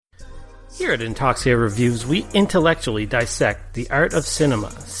Here at Intoxicated Reviews, we intellectually dissect the art of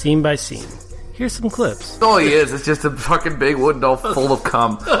cinema, scene by scene. Here's some clips. All he is just a fucking big wooden doll full of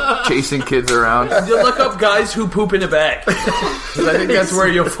cum, chasing kids around. You look up guys who poop in a bag. Because I think that's where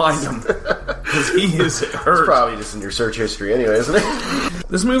you'll find him. Because he is hurt. It's probably just in your search history anyway, isn't it?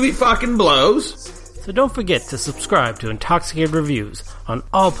 This movie fucking blows. So don't forget to subscribe to Intoxicated Reviews on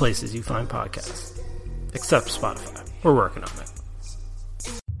all places you find podcasts. Except Spotify. We're working on it.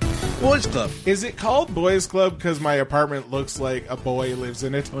 Boys Club. Is it called Boys Club because my apartment looks like a boy lives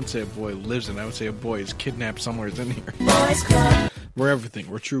in it? I wouldn't say a boy lives in it. I would say a boy is kidnapped somewhere in here. Boys Club. We're everything.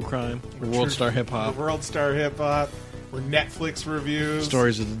 We're true crime. We're World Star Hip Hop. We're World Star Hip Hop. We're Netflix reviews.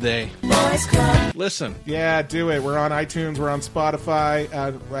 Stories of the day. Boys Club. Listen. Yeah, do it. We're on iTunes. We're on Spotify.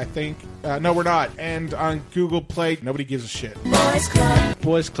 I think. No, we're not. And on Google Play. Nobody gives a shit. Boys Club.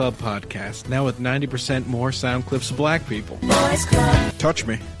 Boys Club podcast. Now with 90% more sound clips of black people. Boys Club. Touch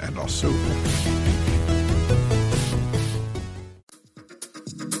me, and I'll sue.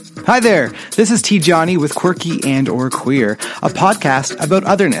 Hi there, this is T. Johnny with Quirky and or Queer, a podcast about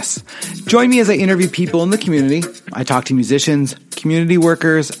otherness. Join me as I interview people in the community. I talk to musicians, community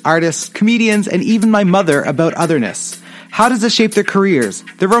workers, artists, comedians, and even my mother about otherness. How does it shape their careers,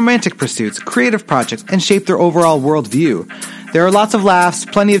 their romantic pursuits, creative projects, and shape their overall worldview? There are lots of laughs,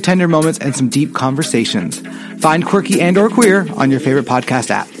 plenty of tender moments, and some deep conversations. Find Quirky and or Queer on your favorite podcast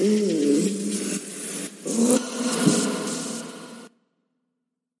app.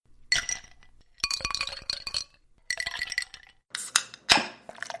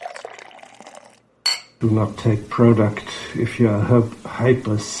 Do not take product if you are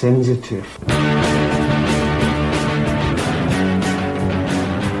hypersensitive.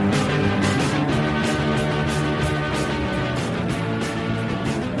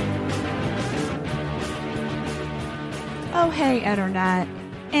 Oh, hey, Internet,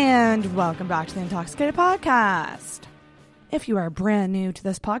 and welcome back to the Intoxicated Podcast. If you are brand new to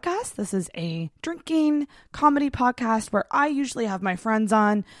this podcast, this is a drinking comedy podcast where I usually have my friends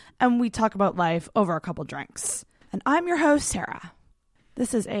on and we talk about life over a couple drinks. And I'm your host, Sarah.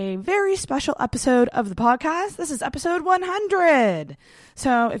 This is a very special episode of the podcast. This is episode 100.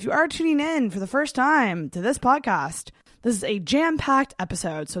 So if you are tuning in for the first time to this podcast, this is a jam-packed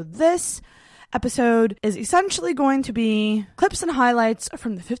episode. So this episode is essentially going to be clips and highlights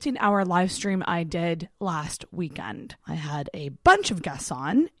from the 15-hour live stream I did last weekend. I had a bunch of guests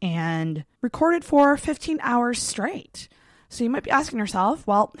on and recorded for 15 hours straight. So you might be asking yourself,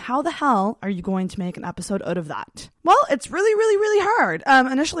 well, how the hell are you going to make an episode out of that? Well, it's really, really, really hard.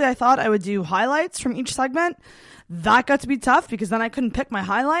 Initially, I thought I would do highlights from each segment. That got to be tough because then I couldn't pick my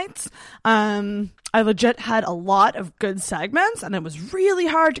highlights. I legit had a lot of good segments and it was really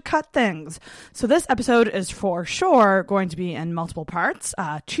hard to cut things. So this episode is for sure going to be in multiple parts,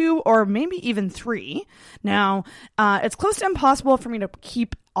 2 or maybe even 3. Now, it's close to impossible for me to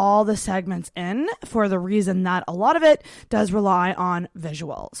keep all the segments in for the reason that a lot of it does rely on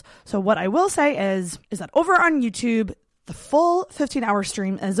visuals. So what I will say is that over on YouTube, the full 15-hour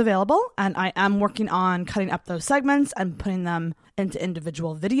stream is available, and I am working on cutting up those segments and putting them into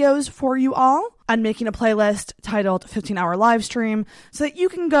individual videos for you all and making a playlist titled 15-hour live stream so that you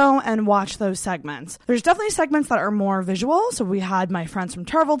can go and watch those segments. There's definitely segments that are more visual. So we had my friends from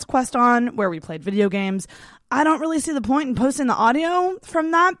Tarvold's Quest on where we played video games. I don't really see the point in posting the audio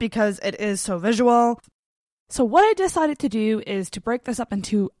from that because it is so visual. So what I decided to do is to break this up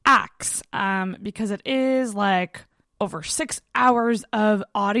into acts because it is like over 6 hours of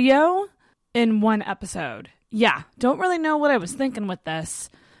audio in one episode. Yeah, don't really know what I was thinking with this,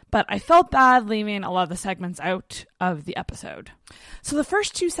 but I felt bad leaving a lot of the segments out of the episode. So the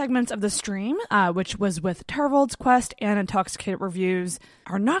first 2 segments of the stream, which was with Tarvold's Quest and Intoxicated Reviews,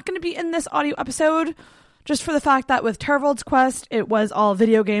 are not going to be in this audio episode, just for the fact that with Tarvold's Quest, it was all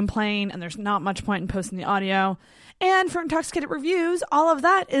video game playing, and there's not much point in posting the audio. And for Intoxicated Reviews, all of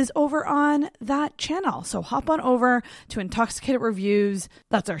that is over on that channel. So hop on over to Intoxicated Reviews.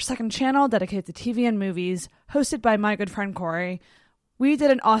 That's our second channel dedicated to TV and movies, hosted by my good friend Corey. We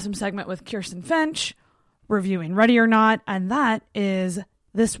did an awesome segment with Kirsten Finch, reviewing Ready or Not, and that is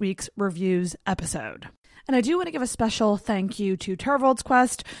this week's reviews episode. And I do want to give a special thank you to Tarvold's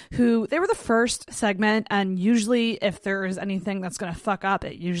Quest, who they were the first segment, and usually if there is anything that's going to fuck up,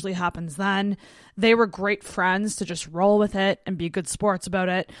 it usually happens then. They were great friends to just roll with it and be good sports about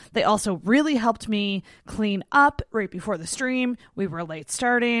it. They also really helped me clean up right before the stream. We were late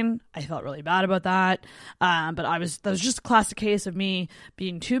starting. I felt really bad about that. But that was just a classic case of me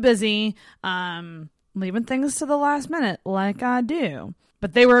being too busy, leaving things to the last minute like I do.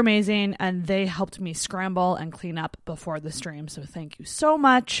 But they were amazing, and they helped me scramble and clean up before the stream. So thank you so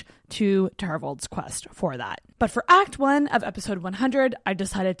much to Tarvold's Quest for that. But for Act 1 of episode 100, I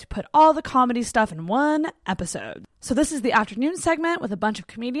decided to put all the comedy stuff in one episode. So this is the afternoon segment with a bunch of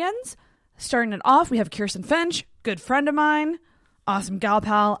comedians. Starting it off, we have Kirsten Finch, good friend of mine, awesome gal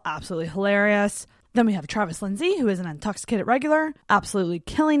pal, absolutely hilarious. Then we have Travis Lindsay, who is an Intoxicated regular, absolutely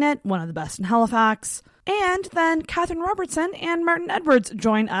killing it, one of the best in Halifax. And then Catherine Robertson and Martin Edwards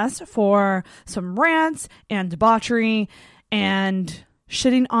join us for some rants and debauchery and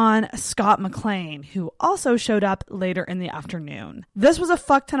shitting on Scott McLean, who also showed up later in the afternoon. This was a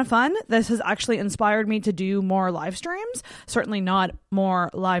fuck ton of fun. This has actually inspired me to do more live streams. Certainly not more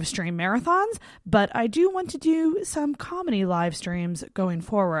live stream marathons, but I do want to do some comedy live streams going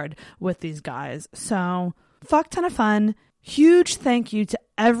forward with these guys. So, fuck ton of fun. Huge thank you to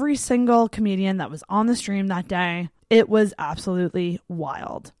every single comedian that was on the stream that day. It was absolutely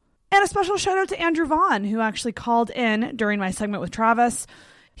wild. And a special shout out to Andrew Vaughn, who actually called in during my segment with Travis.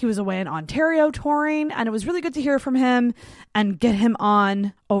 He was away in Ontario touring, and it was really good to hear from him and get him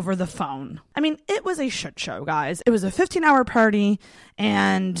on over the phone. I mean, it was a shit show, guys. It was a 15-hour party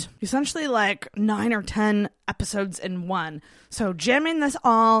and essentially like 9 or 10 episodes in one. So jamming this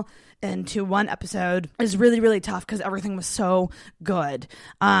all into one episode is really, really tough because everything was so good.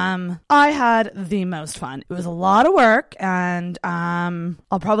 I had the most fun. It was a lot of work, and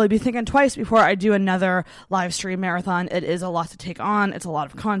I'll probably be thinking twice before I do another live stream marathon. It is a lot to take on. It's a lot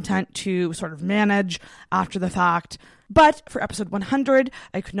of content to sort of manage after the fact. But for episode 100,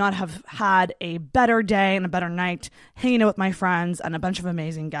 I could not have had a better day and a better night hanging out with my friends and a bunch of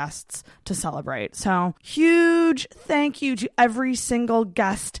amazing guests to celebrate. So huge thank you to every single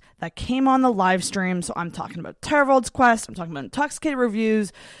guest that came on the live stream. So I'm talking about Tarvold's Quest, I'm talking about Intoxicated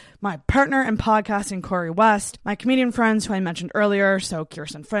Reviews, my partner in podcasting, Corey West, my comedian friends who I mentioned earlier, so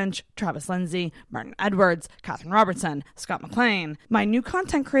Kirsten Finch, Travis Lindsay, Martin Edwards, Catherine Robertson, Scott McLean, my new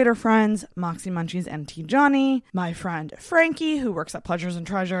content creator friends, Moxie Munchies and T. Johnny, my friend Frankie, who works at Pleasures and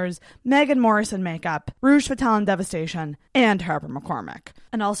Treasures, Megan Morrison Makeup, Rouge Fatale and Devastation, and Harper McCormick.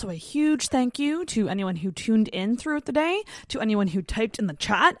 And also a huge thank you to anyone who tuned in throughout the day, to anyone who typed in the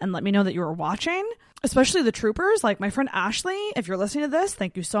chat and let me know that you were watching. Especially the troopers, like my friend Ashley, if you're listening to this,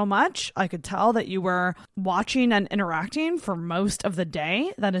 thank you so much. I could tell that you were watching and interacting for most of the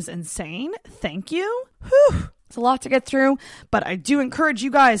day. That is insane. Thank you. Whew. It's a lot to get through, but I do encourage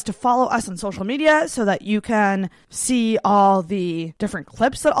you guys to follow us on social media so that you can see all the different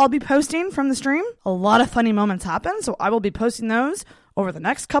clips that I'll be posting from the stream. A lot of funny moments happen, so I will be posting those over the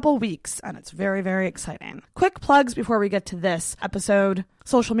next couple weeks, and it's very, very exciting. Quick plugs before we get to this episode.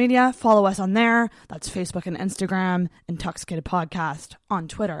 Social media, follow us on there. That's Facebook and Instagram, Intoxicated Podcast. On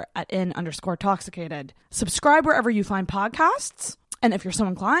Twitter at @in_toxicated. Subscribe wherever you find podcasts. And if you're so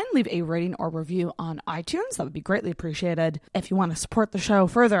inclined, leave a rating or review on iTunes. That would be greatly appreciated. If you want to support the show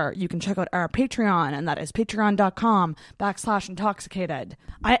further, you can check out our Patreon, and that is patreon.com/intoxicated.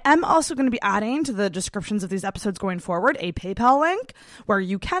 I am also going to be adding to the descriptions of these episodes going forward a PayPal link where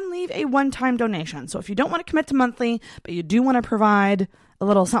you can leave a one-time donation. So if you don't want to commit to monthly, but you do want to provide a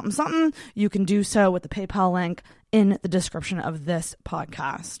little something, you can do so with the PayPal link in the description of this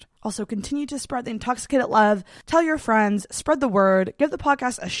podcast. Also, continue to spread the Intoxicated love. Tell your friends, spread the word, give the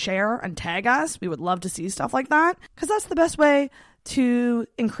podcast a share, and tag us. We would love to see stuff like that, because that's the best way to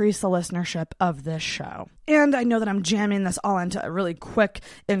increase the listenership of this show. And I know that I'm jamming this all into a really quick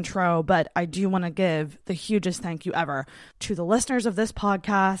intro, but I do want to give the hugest thank you ever to the listeners of this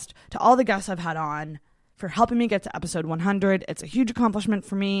podcast, to all the guests I've had on, for helping me get to episode 100. It's a huge accomplishment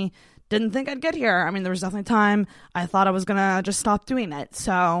for me. Didn't think I'd get here. I mean, there was definitely time I thought I was going to just stop doing it.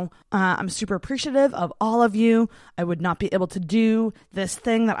 So I'm super appreciative of all of you. I would not be able to do this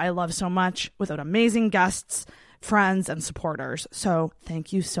thing that I love so much without amazing guests, friends, and supporters. So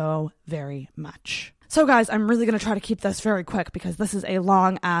thank you so very much. So guys, I'm really going to try to keep this very quick because this is a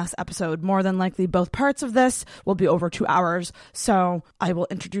long ass episode. More than likely, both parts of this will be over 2 hours. So I will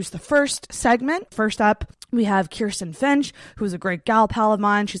introduce the first segment. First up, we have Kirsten Finch, who's a great gal pal of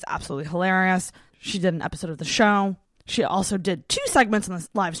mine. She's absolutely hilarious. She did an episode of the show. She also did 2 segments on this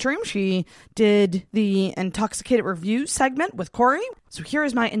live stream. She did the Intoxicated Review segment with Corey. So here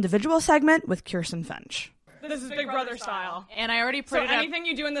is my individual segment with Kirsten Finch. This is Big Brother style. And I already put it up. So anything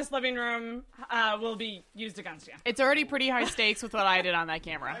you do in this living room will be used against you. It's already pretty high stakes with what I did on that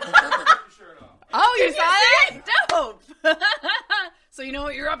camera. Oh, you saw that? Dope. So you know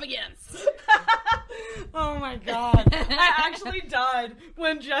what you're up against. Oh my god. I actually died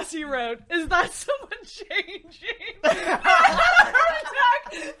when Jesse wrote, "Is that someone changing?" I had a heart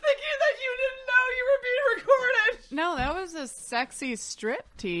attack thinking that you didn't know you were being recorded. No, that was a sexy strip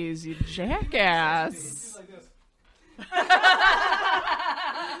tease, you jackass.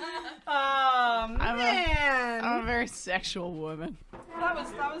 I'm a very sexual woman. That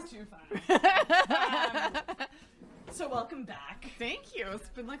was too fun. So welcome back. Thank you. It's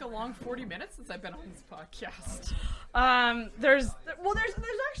been like a long 40 minutes since I've been on this podcast. There's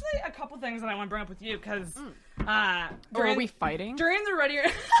actually a couple things that I want to bring up with you because are we fighting during the Ready or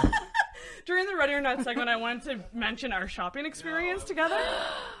during the Ready or Not segment? I wanted to mention our shopping experience together.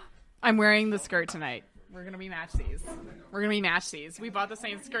 I'm wearing the skirt tonight. We're gonna be match-sies. We bought the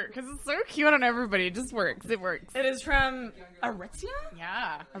same skirt because it's so cute on everybody. It just works. It works. It is from Aritzia.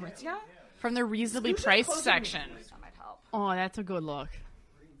 Yeah, Aritzia. From the reasonably priced section. Oh, that's a good look.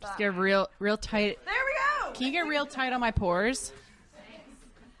 Just get real tight. There we go. Can you get real tight on my pores?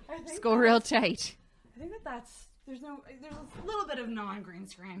 Just go real tight. I think that's there's a little bit of non-green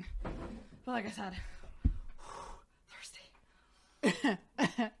screen, but like I said, thirsty.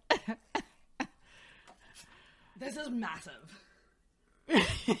 This is massive.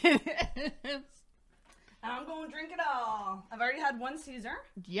 And I'm going to drink it all. I've already had one Caesar.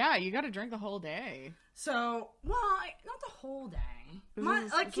 Yeah, you got to drink the whole day. So, not the whole day.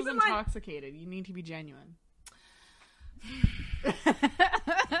 This is intoxicated. You need to be genuine. The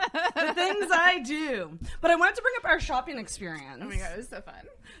things I do. But I wanted to bring up our shopping experience. Oh my god, it was so fun.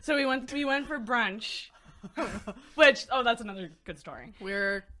 So we went for brunch. Which, that's another good story.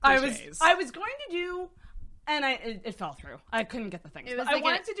 I was going to do, and it fell through. I couldn't get the things. I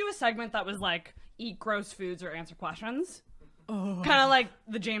wanted to do a segment that was like eat gross foods or answer questions. Kind of like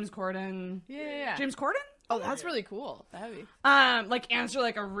the James Corden. Yeah. James Corden? Oh, that's really cool. That'd be. Like answer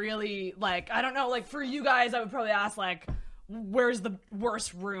like a really I don't know, like for you guys I would probably ask like where's the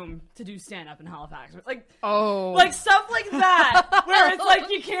worst room to do stand up in Halifax? Like stuff like that where it's like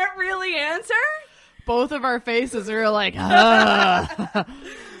you can't really answer. Both of our faces are like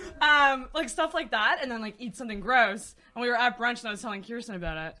like stuff like that, and then like eat something gross. And we were at brunch and I was telling Kirsten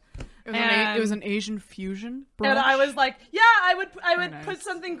about it. It was an Asian fusion brunch. And I was like, yeah, I would nice. Put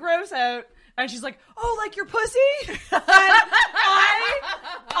something gross out. And she's like, oh, like your pussy? And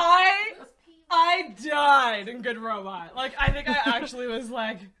I died in Good Robot. Like, I think I actually was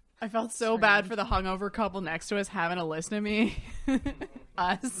like... I felt so bad for the hungover couple next to us having to listen to me.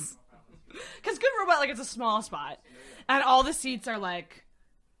 Us. Because Good Robot, like, it's a small spot. And all the seats are, like,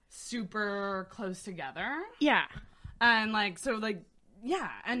 super close together. Yeah. And, like, so, like...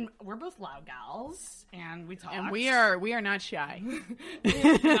 Yeah, and we're both loud gals, and we talk. And we are not shy.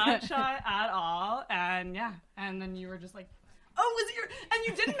 Not shy at all, and yeah. And then you were just like, oh, was it your... And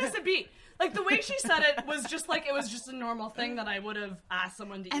you didn't miss a beat. Like, the way she said it was just like, it was just a normal thing that I would have asked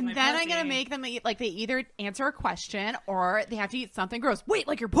someone to eat my pussy. And then I'm going to make them eat, like, they either answer a question, or they have to eat something gross. Wait,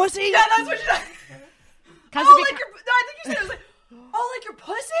 like your pussy? Yeah, that's what she said. Oh, like your... No, I think you said it was like, oh, like your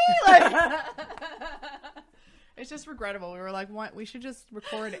pussy? Like... It's just regrettable. We were like, what? We should just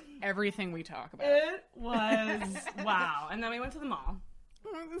record everything we talk about. It was wow. And then we went to the mall.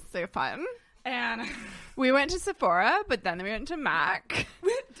 It was so fun. And we went to Sephora, but then we went to Mac.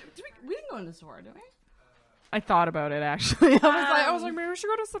 We didn't go into Sephora, did we? I thought about it actually. I was like, maybe we should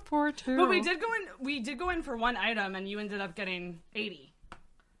go to Sephora too. But we did go in for one item, and you ended up getting 80.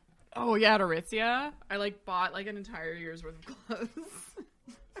 Oh yeah, at Aritzia. I like bought like an entire year's worth of clothes.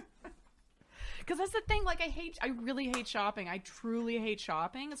 Because that's the thing, like, I really hate shopping. I truly hate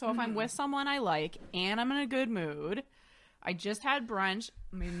shopping. So if I'm with someone I like and I'm in a good mood, I just had brunch,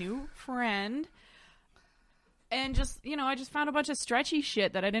 my new friend, and just, I just found a bunch of stretchy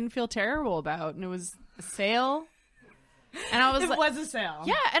shit that I didn't feel terrible about. And it was a sale. And I was It was a sale.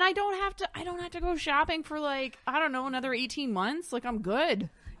 Yeah, and I don't have to go shopping for like, I don't know, another 18 months. Like, I'm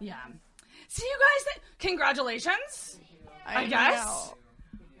good. Yeah. See, you guys, congratulations. I guess. Know.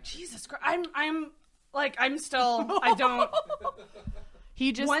 Jesus Christ. I'm still, I don't.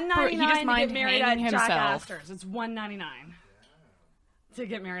 He just $199 to get married at himself. Jack Astor's. It's $199 to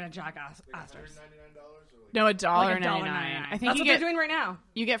get married at Jack Astor's. No, $1.99. I think that's what they're doing right now.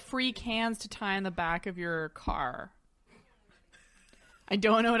 You get free cans to tie in the back of your car. I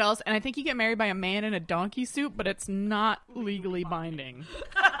don't know what else. And I think you get married by a man in a donkey suit, but it's not legally binding.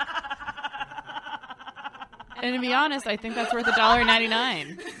 And to be honest, I think that's worth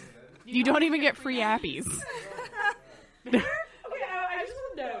 $1.99. You don't even get free appies. Okay,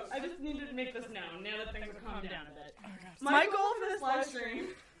 I just needed to make this known now that things have calmed down a bit. My goal for this live stream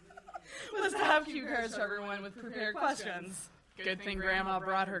was to have cue cards for everyone with prepared questions. Good thing Grandma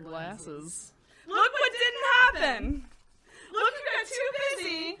brought her glasses. Look what didn't happen. Look, you got too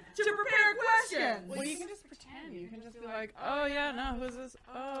busy to prepare questions. Well, you can just pretend. can. You can just be like, oh yeah, no, who's this?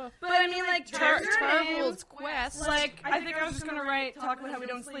 Oh, But I mean, like, Tarvel's Quest. Like, I think I was just gonna talk about how we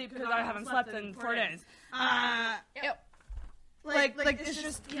don't sleep because I haven't slept in 4 days. Yep. Like it's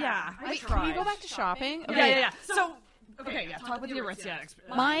just, yeah. I Wait, tried. can we go back to shopping? Yeah. So, okay, yeah, talk with the Aritzia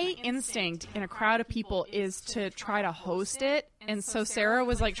experience. My instinct in a crowd of people is to try to host it, and so Sarah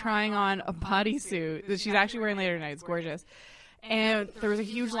was like trying on a bodysuit that she's actually wearing later tonight. It's gorgeous. And there was a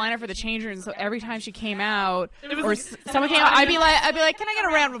huge lineup for the change room, so every time she came out, or someone came out, I'd be like, can I get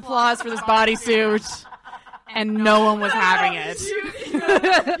a round of applause for this bodysuit? And no one was having it. Your tits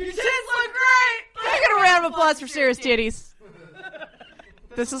look great! Can I get a round of applause for Sarah's titties?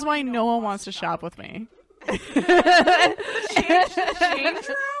 This is why no one wants to shop with me. The change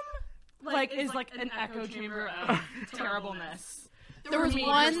room, like, is like an echo chamber of terribleness. There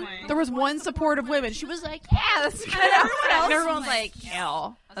was one supportive woman. She was like, yeah, that's good. And everyone's like,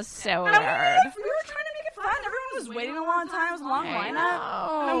 ew, that's so weird. We were trying to make it fun. Everyone was waiting a long time. It was a long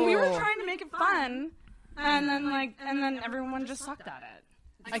lineup. And we were trying to make it fun. And then everyone just sucked at it.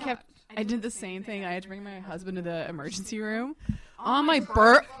 I did the same thing. I had to bring my husband to the emergency room on my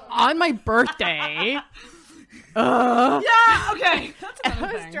birthday. Yeah, okay. That's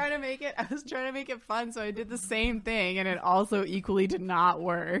I was trying to make it fun, so I did the same thing, and it also equally did not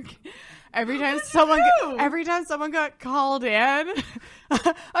work. Every time someone got called in,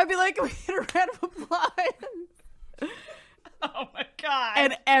 I'd be like, "We get a round of applause." Oh my god!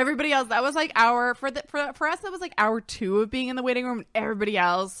 And everybody else, that was like for us, that was like hour 2 of being in the waiting room. Everybody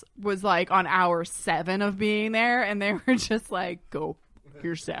else was like on hour 7 of being there, and they were just like, "Go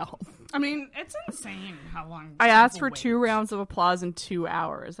yourself." I mean, it's insane how long. I asked for 2 rounds of applause in 2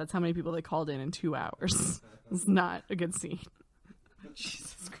 hours. That's how many people they called in 2 hours. It's not a good scene.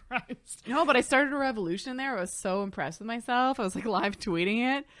 Jesus Christ. No, but I started a revolution there. I was so impressed with myself. I was like live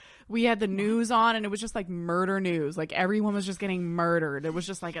tweeting it. We had the news on, and it was just like murder news. Like everyone was just getting murdered. It was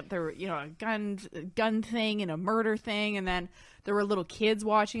just like a gun thing and a murder thing, and then there were little kids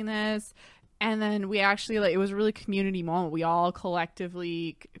watching this. And then we actually, it was a really community moment. We all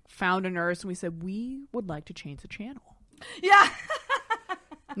collectively found a nurse, and we said, we would like to change the channel. Yeah.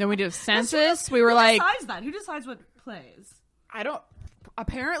 Then we did a census. We were Who like... decides that? Who decides what plays? I don't...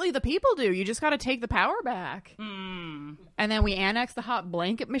 Apparently the people do. You just got to take the power back. Mm. And then we annexed the hot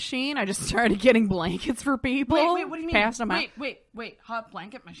blanket machine. I just started getting blankets for people. Wait, what do you mean? Passed them out. Wait, hot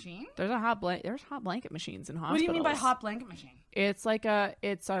blanket machine? There's hot blanket machines in hospitals. What do you mean by hot blanket machine? It's like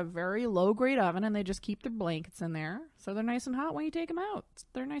it's a very low grade oven, and they just keep their blankets in there, so they're nice and hot when you take them out.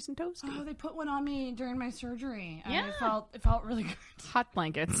 They're nice and toasty. Oh, they put one on me during my surgery, and yeah, it felt really good. Hot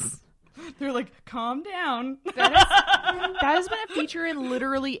blankets. They're like, calm down. That has been a feature in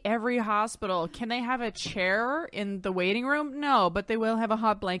literally every hospital. Can they have a chair in the waiting room? No, but they will have a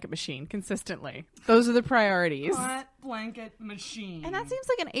hot blanket machine consistently. Those are the priorities. Hot blanket machine. And that seems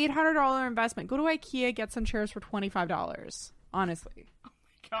like an $800 investment. Go to IKEA, get some chairs for $25. Honestly. Oh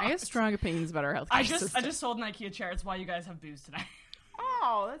my God. I have strong opinions about our healthcare system. I just sold an IKEA chair. It's why you guys have booze today.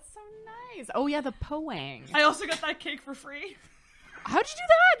 Oh, that's so nice. Oh, yeah, the Poang. I also got that cake for free. How'd you do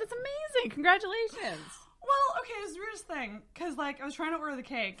that? That's amazing. Congratulations. Well, okay, it was the weirdest thing, because, I was trying to order the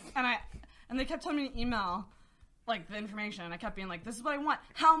cake, and they kept telling me to email, the information, and I kept being like, this is what I want.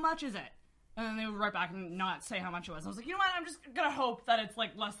 How much is it? And then they would write back and not say how much it was. I was like, you know what? I'm just gonna hope that it's,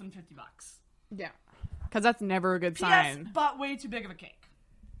 less than $50. Yeah. Because that's never a good sign. P.S. bought way too big of a cake.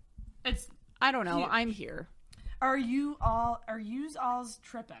 It's I don't know. huge. I'm here. Are yous alls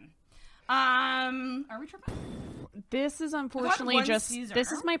tripping? Are we tripping? This is unfortunately Caesar.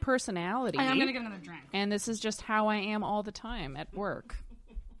 This is my personality. I'm gonna get another drink. And this is just how I am all the time at work.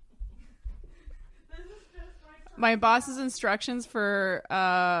 My boss's instructions for,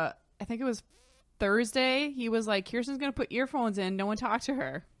 I think it was Thursday, he was like, Kirsten's gonna put earphones in, no one talk to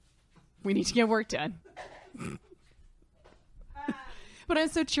her. We need to get work done. But I'm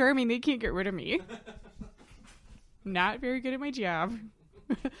so charming, they can't get rid of me. Not very good at my job.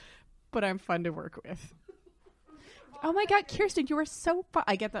 But I'm fun to work with. Oh my God, Kirsten, you are so fun.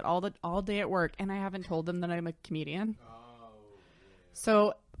 I get that all day at work, and I haven't told them that I'm a comedian.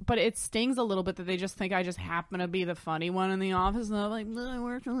 So, but it stings a little bit that they just think I just happen to be the funny one in the office, and I'm like, I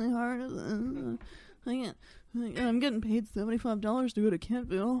worked really hard. I'm getting paid $75 to go to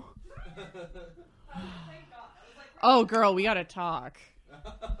Kentville. Oh, girl, we gotta talk.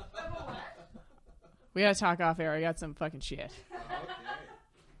 We gotta talk off air. I got some fucking shit.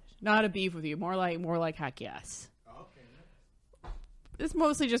 Not a beef with you. More like heck yes. It's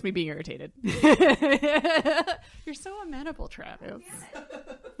mostly just me being irritated. You're so amenable, Travis.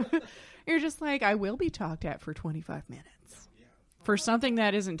 You're just like, I will be talked at for 25 minutes. For something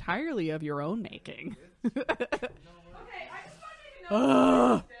that is entirely of your own making.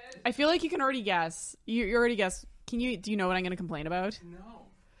 I feel like you can already guess. You already guessed. Do you know what I'm going to complain about? No.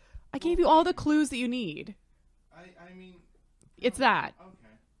 I gave you all the clues that you need. I mean... It's that.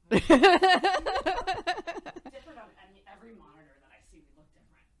 Okay. Different on every monitor that I see. We look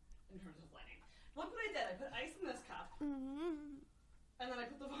different in terms of lighting. Look what I did. I put ice in this cup. And then I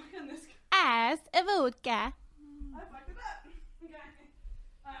put the vodka in this cup. Ice vodka. I fucked it up. Okay.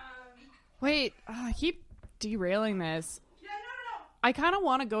 Wait, I keep derailing this. Yeah, no. I kind of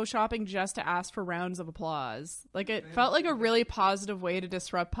want to go shopping just to ask for rounds of applause. Like, it felt like a really positive way to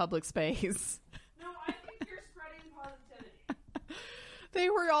disrupt public space. No, I think you're spreading positivity. They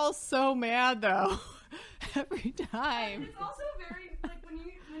were all so mad, though. Every time. And it's also very, like, when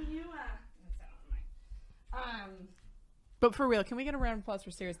you But for real, can we get a round of applause for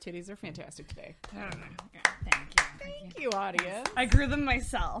Sarah's titties? They're fantastic today. I don't know. Yeah, thank you. Thank you, audience. I grew them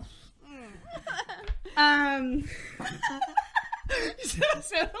myself.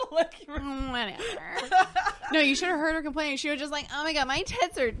 Whatever. No, you should have heard her complaining. She was just like, "Oh my god, my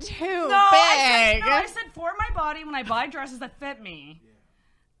tits are too big." I said for my body, when I buy dresses that fit me,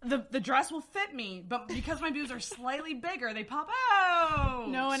 the dress will fit me, but because my boobs are slightly bigger, they pop out.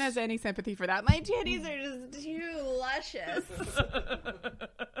 No one has any sympathy for that. My titties are just too luscious.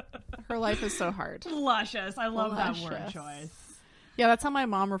 Her life is so hard. Luscious. I love that word choice. Yeah, that's how my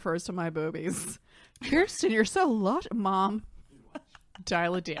mom refers to my boobies. Kirsten, you're so luscious. Mom,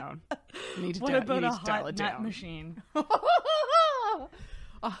 dial it down. You need to what about a dial hot it nut down. machine?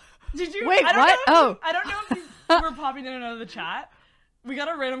 Did you wait? I What? don't know if you were popping in and out of the chat. We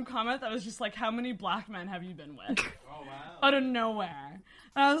got a random comment that was just like, "How many black men have you been with?" Oh wow! Out of nowhere,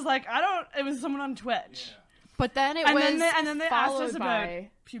 and I was like, "I don't." It was someone on Twitch. Yeah. But then and then they asked us about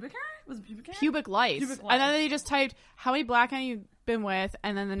pubic hair. Was it pubic hair? Pubic lice. And then they just typed, "How many black men have you been with?"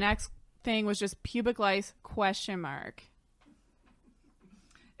 And then the next thing was just pubic lice ?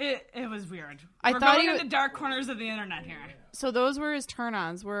 It was weird. I We're thought going into dark corners of the internet here. So those were his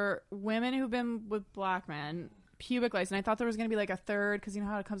turn-ons, were women who've been with black men, pubic lice, and I thought there was going to be like a third, because you know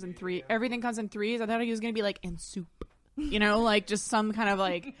how it comes in three. Everything comes in threes. I thought he was going to be like in soup. You know, like just some kind of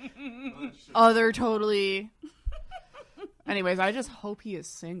like other totally... Anyways, I just hope he is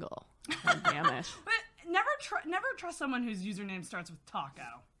single. God damn it. But never trust someone whose username starts with taco.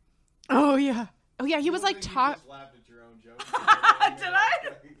 Oh, yeah. Oh, yeah, he was like... You just laughed at your own joke. Did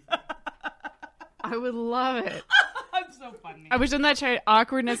I? I would love it. I'm so funny. I was in that chat.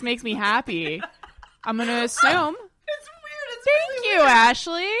 Awkwardness makes me happy. I'm going to assume. It's weird. It's Thank really you, weird.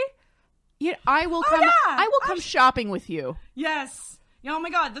 Ashley. Yeah, I will come. yeah. I will come shopping with you. Yes. Yeah, oh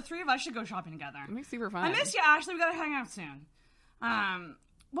my god, the three of us should go shopping together. It'd be super fun. I miss you, Ashley. We gotta hang out soon.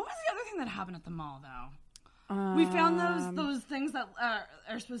 What was the other thing that happened at the mall, though? We found those things that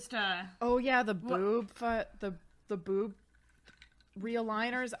are supposed to. Oh yeah, the boob, the boob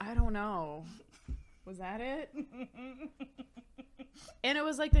realigners. I don't know. Was that it? And it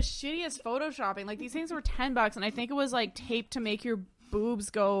was like the shittiest photoshopping. Like these things were $10, and I think it was like taped to make your boobs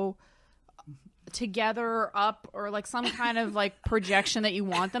go together up, or like some kind of like projection that you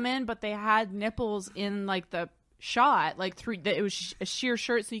want them in. But they had nipples in like the shot, like it was a sheer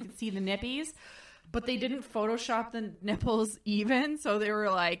shirt, so you could see the nippies. But they didn't Photoshop the nipples even, so they were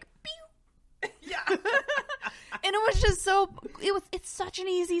like, pew. Yeah. And it was just it's such an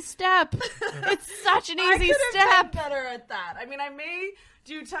easy step. It's such an easy I step. Been better at that. I mean, I may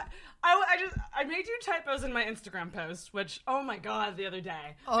do I may do typos in my Instagram post, which, oh my god, the other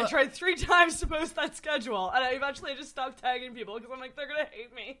day. I tried 3 times to post that schedule, and I eventually just stopped tagging people because I'm like, they're gonna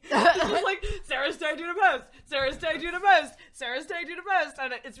hate me. It's like, Sarah's tagged you to post, Sarah's tagged you to post, Sarah's tagged you to post,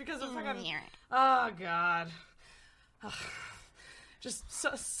 and it's because of fucking, oh god. Just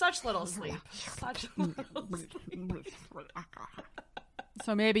such little sleep. Such little sleep.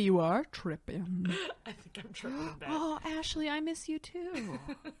 So maybe you are tripping. I think I'm tripping a bit. Oh, Ashley, I miss you too.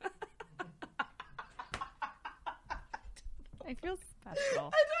 I feel special. I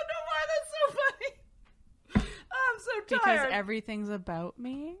don't know why that's so funny. I'm so tired. Because everything's about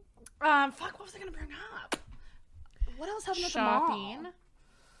me. Fuck, what was I gonna bring up? What else happened at the mall? Shopping.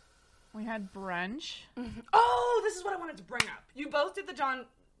 We had brunch. Mm-hmm. Oh, this is what I wanted to bring up. You both did the John.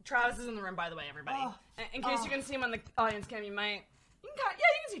 Travis is in the room, by the way, everybody. Oh. In case you can see him on the audience cam, you might. You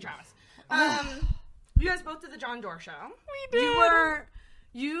can see Travis. You guys both did the John Doerr show. We did.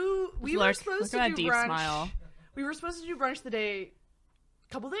 We were supposed to do deep brunch. Smile. We were supposed to do brunch a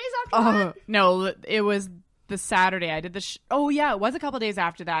couple days after that. No, it was the Saturday. I did the. It was a couple days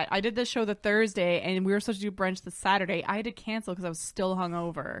after that. I did the show the Thursday, and we were supposed to do brunch the Saturday. I had to cancel because I was still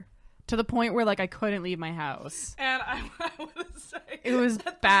hungover. To the point where, like, I couldn't leave my house. And I want to say it was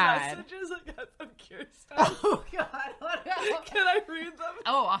that bad. The messages I got from Kirsten. Oh God! Can I read them?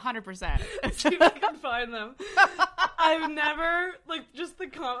 Oh, 100%. See if I can find them. I've never just the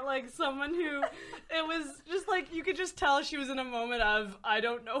comment someone who it was just you could just tell she was in a moment of I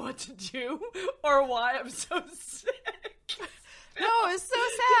don't know what to do or why I'm so sick. No, it's so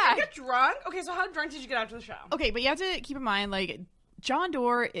Did sad. you get drunk? Okay, so how drunk did you get after the show? Okay, but you have to keep in mind John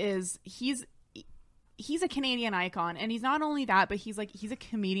Doerr he's a Canadian icon, and he's not only that, but he's a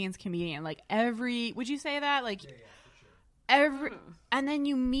comedian's comedian. Would you say that? Yeah, for sure. And then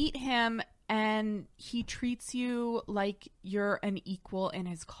you meet him, and he treats you like you're an equal and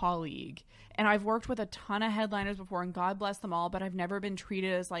his colleague. And I've worked with a ton of headliners before, and God bless them all, but I've never been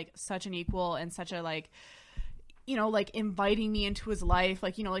treated as such an equal and such a inviting me into his life,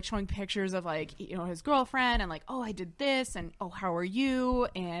 showing pictures of his girlfriend and oh, I did this, and oh, how are you,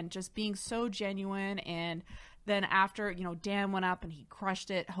 and just being so genuine. And then after, Dan went up and he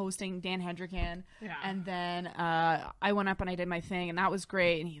crushed it hosting Dan Hendricken. Yeah. And then I went up and I did my thing, and that was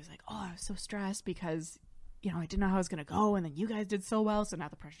great. And he was like, oh, I was so stressed because, I didn't know how I was going to go. And then you guys did so well. So now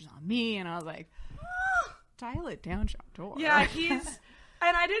the pressure's on me. And I was like, dial it down, John Doerr. Yeah,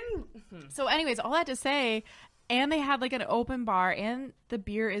 and I didn't. So anyways, all that to say, and they had an open bar, and the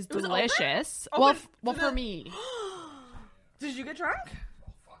beer is delicious. Open? Well, for me. Did you get drunk?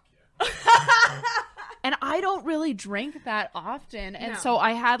 Oh, fuck yeah. And I don't really drink that often, and so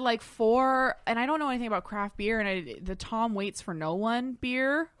I had 4, and I don't know anything about craft beer, and the Tom Waits for No One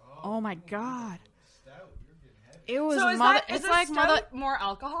beer. Oh my God. It was so is stout more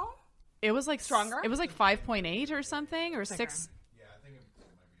alcohol? It was stronger. It was 5.8 or something, or 6.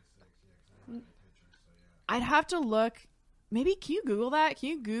 I'd have to look. Maybe can you Google that? Can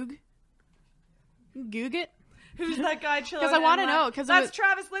you Goog it? Who's that guy chilling? Because I want to know. Because that's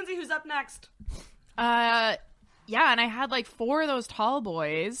Travis Lindsay, who's up next. Yeah, and I had 4 of those tall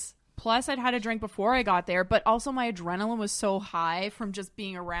boys. Plus, I'd had a drink before I got there, but also my adrenaline was so high from just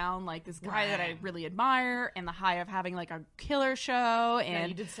being around this guy that I really admire, and the high of having a killer show. And yeah,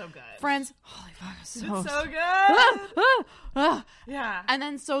 you did so good, friends. Holy fuck, you did so good. Yeah, and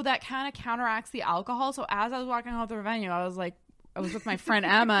then so that kind of counteracts the alcohol. So as I was walking out the venue, I was with my friend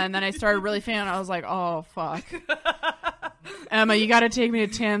Emma, and then I started really feeling. I was like, oh fuck, Emma, you got to take me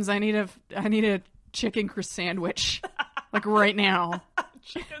to Tim's. I need a chicken crust sandwich, right now.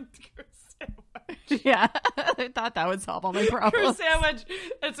 Chicken crust sandwich. Yeah, I thought that would solve all my problems. Crust sandwich.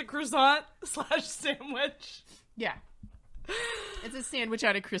 It's a croissant / sandwich. Yeah, it's a sandwich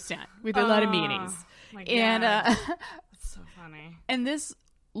out of croissant with a lot of mayonnaise. And it's so funny. And this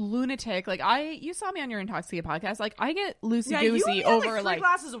lunatic, you saw me on your Intoxicated podcast. I get loosey goosey you over 3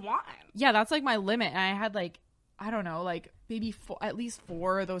 glasses of wine. Yeah, that's my limit. And I had I don't know, maybe at least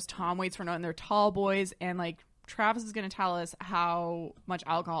 4 of those Tom Waits for No, and they're tall boys, and Travis is going to tell us how much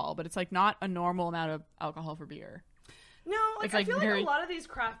alcohol, but it's not a normal amount of alcohol for beer. No, I feel like a lot of these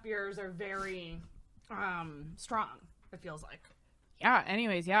craft beers are very strong, it feels like. Yeah,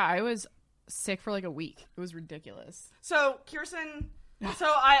 anyways, I was sick for a week. It was ridiculous. So, Kirsten,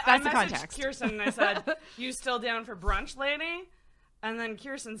 I That's the messaged context. Kirsten and I said, you still down for brunch, lady? And then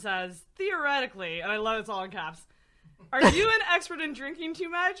Kirsten says, theoretically, and I love it's all in caps, are you an expert in drinking too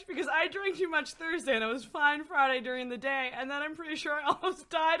much? Because I drank too much Thursday and I was fine Friday during the day, and then I'm pretty sure I almost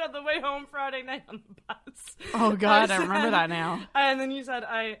died on the way home Friday night on the bus. Oh God, I remember that now. And then you said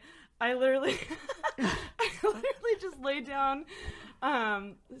I literally just laid down.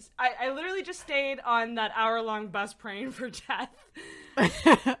 I literally just stayed on that hour-long bus praying for death. And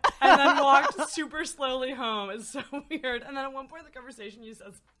then walked super slowly home. It's so weird. And then at one point in the conversation you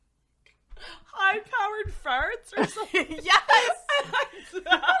said high-powered farts or something. Yes! And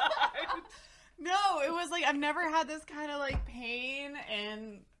I died. No, it was I've never had this kind of pain,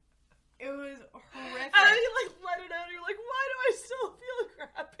 and it was horrific. And then you let it out and you're like, why do I still feel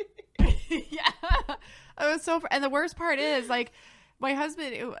crappy? Yeah. It was so, and the worst part is my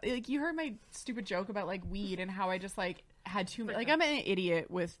husband, you heard my stupid joke about weed and how I just had too much. I'm an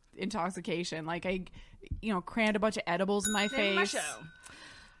idiot with intoxication. I crammed a bunch of edibles in my face. My show.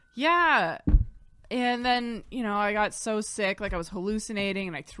 Yeah. And then, I got so sick, I was hallucinating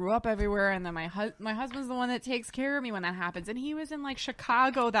and I threw up everywhere. And then my husband's the one that takes care of me when that happens. And he was in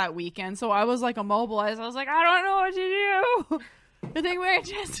Chicago that weekend. So I was immobilized. I was I don't know what to do. I think my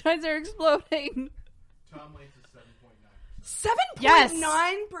intestines are exploding. Tom Waits is 7.9%?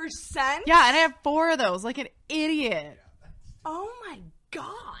 Yeah, and I have 4 of those, an idiot. Oh my God.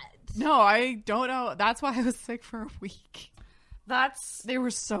 No, I don't know. That's why I was sick for a week. They were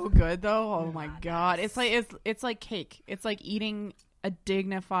so good though. Oh my God. It's like cake. It's like eating a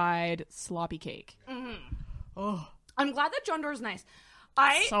dignified sloppy cake. Mm-hmm. Oh, I'm glad that John Doerr's nice.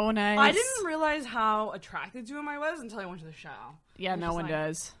 So nice. I didn't realize how attracted to him I was until I went to the show. Yeah, no one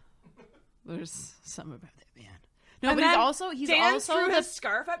does. There's something about that man. No, and but then he's Dan also threw the his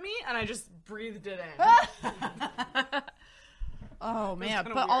scarf at me, and I just breathed it in. Oh man,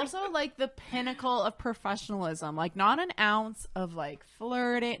 but weird. also like the pinnacle of professionalism. Like not an ounce of like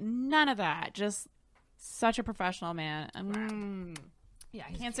flirting, none of that. Just such a professional man. Yeah,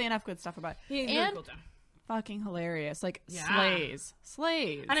 can't say enough good stuff about it. He's and really cool too. Fucking hilarious. Like Yeah.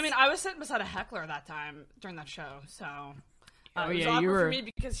 slays. And I mean, I was sitting beside a heckler that time during that show, so it was you awkward were. for me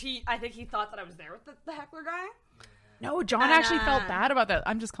because I think he thought that I was there with the heckler guy. No, John actually felt bad about that.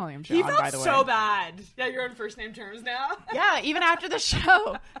 I'm just calling him John, He felt by the way. so bad. Yeah, you're on first name terms now. Yeah, even after the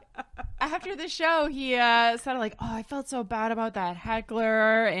show. After the show, he said like, "Oh, I felt so bad about that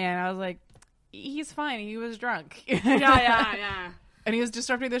heckler," and I was like, "He's fine. He was drunk." Yeah. And he was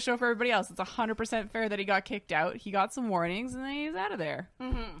disrupting the show for everybody else. It's 100% fair that he got kicked out. He got some warnings, and then he's out of there.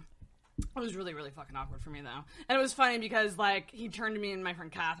 Mm-hmm. It was really, really fucking awkward for me though, and it was funny because like he turned to me and my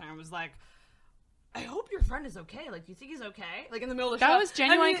friend Catherine and was like, I hope your friend is okay. Like, do you think he's okay? Like, in the middle of the show. That was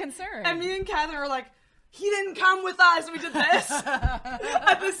genuine concern. And me and Catherine were like, he didn't come with us. We did this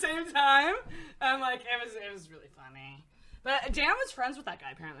at the same time. And, like, it was really funny. But Dan was friends with that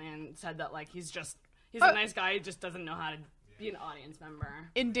guy, apparently, and said that, like, he's a nice guy. He just doesn't know how to be an audience member.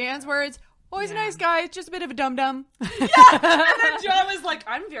 In Dan's words, oh, he's a nice guy. Just a bit of a dum-dum. Yeah! And then John was like,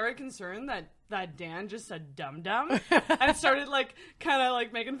 I'm very concerned that Dan just said dum-dum and started, like, kind of,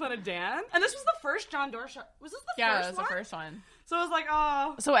 like, making fun of Dan. And this was the first John Doerr show. Was this the first one? Yeah, it was the first one. So I was like,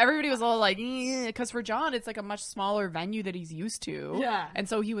 oh. So everybody was all like, because for John, it's, like, a much smaller venue that he's used to. Yeah. And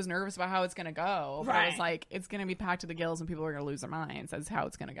so he was nervous about how it's going to go. But Right. I was like, it's going to be packed to the gills and people are going to lose their minds. That's how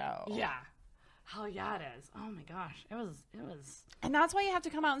it's going to go. Yeah. Hell yeah, it is. Oh, my gosh. It was. And that's why you have to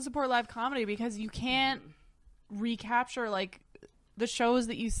come out and support live comedy, because you can't recapture, like, the shows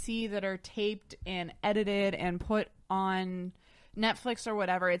that you see that are taped and edited and put on Netflix or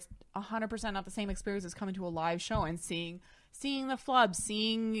whatever. It's 100% not the same experience as coming to a live show and seeing the flubs,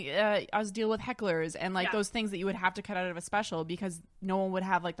 seeing us deal with hecklers and like those things that you would have to cut out of a special, because no one would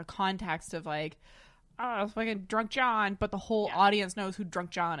have like the context of like, oh, fucking Drunk John, but the whole audience knows who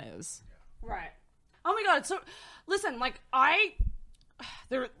Drunk John is. Right. Oh my god. So listen, like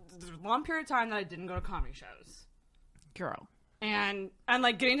there's a long period of time that I didn't go to comedy shows. Girl. And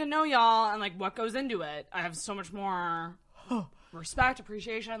like getting to know y'all and like what goes into it, I have so much more respect,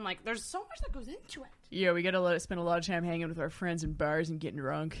 appreciation. Like there's so much that goes into it. Yeah, we get to spend a lot of time hanging with our friends in bars and getting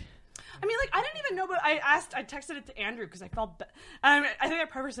drunk. I mean, like I didn't even know, but I texted it to Andrew because I felt. I think I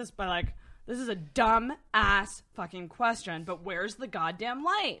prefaced this by like, this is a dumb ass fucking question, but where's the goddamn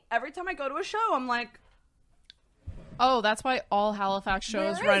light? Every time I go to a show, I'm like, oh, that's why all Halifax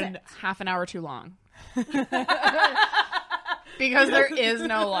shows Where is run it? half an hour too long. Because there is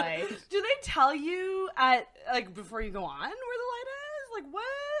no light. Do they tell you at like before you go on where the light is? Like what?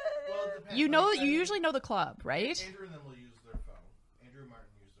 Well, it depends. You know, you usually know the club, right? Andrew and them will use their phone. Andrew and Martin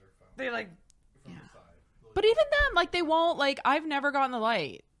use their phone. They like, From the side. But even them, like they won't. Like I've never gotten the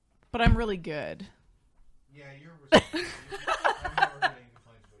light, but I'm really good. Yeah, you're responsible. I've never heard any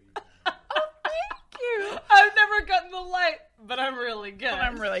complaints about you. I've never gotten the light, but I'm really good. But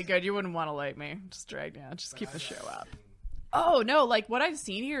I'm really good. You wouldn't want to light me. Just drag down. Just keep the show up. Oh, no. Like, what I've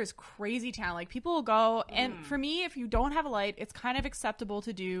seen here is crazy town. Like, people will go, and for me, if you don't have a light, it's kind of acceptable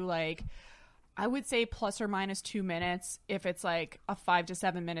to do, like, I would say plus or minus 2 minutes if it's, like, a 5 to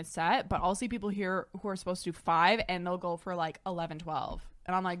 7 minute set. But I'll see people here who are supposed to do 5, and they'll go for, like, 11, 12.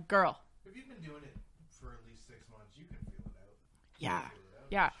 And I'm like, girl. If you've been doing it for at least 6 months, you can feel it out. Yeah.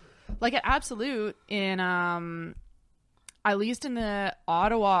 Yeah. Sure. Like, at Absolute, in, at least in the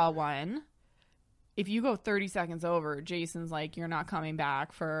Ottawa one, if you go 30 seconds over, Jason's like, you're not coming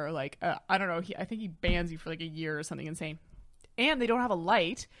back for like, I don't know. I think he bans you for like a year or something insane. And they don't have a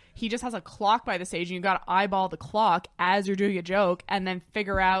light. He just has a clock by the stage, and you got to eyeball the clock as you're doing a joke and then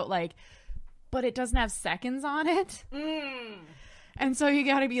figure out like, but it doesn't have seconds on it. And so you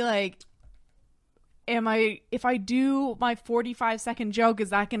got to be like, if I do my 45-second joke, is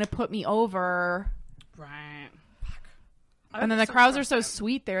that going to put me over? Right. And then the crowds are so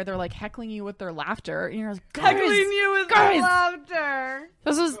sweet there. They're like heckling you with their laughter. And you're like, guys, Heckling you with guys, laughter.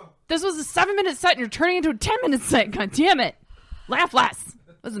 This was a 7-minute set and you're turning into a 10-minute set. God damn it. Laugh less.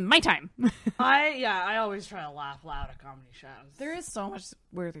 This is my time. I always try to laugh loud at comedy shows. There is so much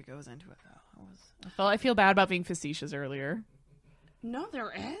work that goes into it though. I feel bad about being facetious earlier. No,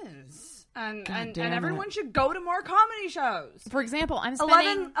 there is. And damn everyone it. should go to more comedy shows. For example, I'm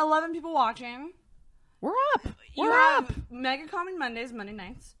spending 11 people watching. We're up. You We're have up. Mega Comedy Mondays, Monday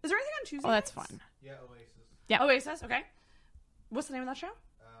nights. Is there anything on Tuesday? Oh, that's nights? fun. Yeah, Oasis. Yeah. Oasis, okay. What's the name of that show?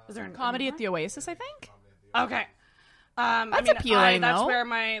 Is there a Comedy at the Oasis, I think. Okay. That's appealing, That's though. where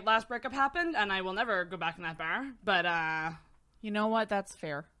my last breakup happened, and I will never go back in that bar. But you know what? That's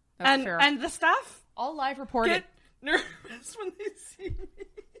fair. That's fair. And the staff I'll live report get it. nervous when they see me.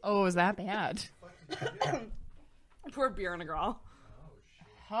 Oh, is that bad? I poured beer on a girl.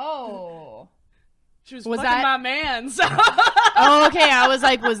 Oh. She was Was fucking that- my man. So. Oh, okay. I was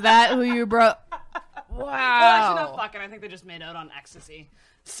like, was that who you brought? Wow. Well, actually, not fucking. I think they just made out on ecstasy.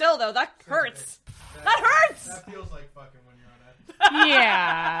 Still, though, that hurts. That hurts. That feels like fucking when you're on it.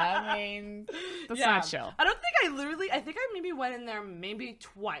 Yeah, I mean, that's not chill. I don't think I think I maybe went in there maybe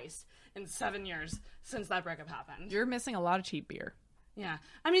twice in 7 years since that breakup happened. You're missing a lot of cheap beer. Yeah.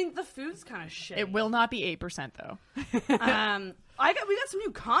 I mean, the food's kind of shit. It will not be 8% though. We got some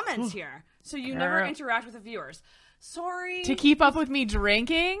new comments here. So you never interact with the viewers. Sorry. To keep up with me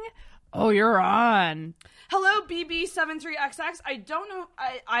drinking? Oh, you're on. Hello, BB73XX. I don't know.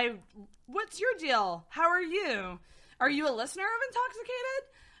 I what's your deal? How are you? Are you a listener of Intoxicated?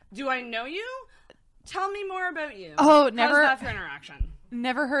 Do I know you? Tell me more about you. Oh, never. How's that for interaction?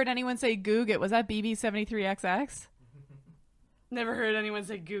 Never heard anyone say Goog it. Was that BB73XX? Never heard anyone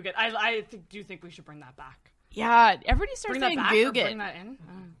say Goog it. I do think we should bring that back. Yeah, everybody starts Bring that saying back Goog or it. bring that in?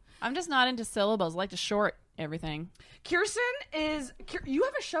 I'm just not into syllables. I like to short everything. Kirsten you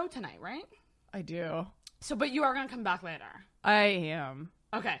have a show tonight, right? I do. So, but you are going to come back later. I am.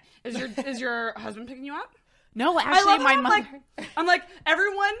 Okay. Is your husband picking you up? No, actually, my mother. I'm like,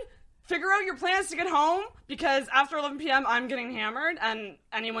 everyone, figure out your plans to get home because after 11 p.m. I'm getting hammered, and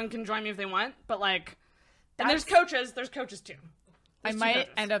anyone can join me if they want. But like, and there's coaches. There's coaches too. I might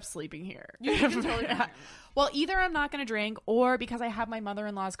end up sleeping here. You can totally come here. Well, either I'm not going to drink, or because I have my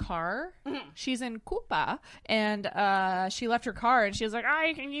mother-in-law's car. Mm-hmm. She's in Cuba, and she left her car, and she was like,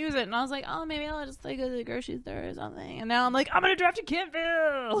 I can use it. And I was like, oh, maybe I'll just go to the grocery store or something. And now I'm like, I'm going to drive to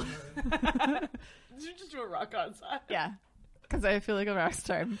Kentville. Did you just do a rock outside? Yeah, because I feel like a rock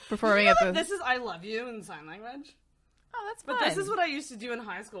star performing at the... This is I love you in sign language. Oh, that's But fun. this is what I used to do in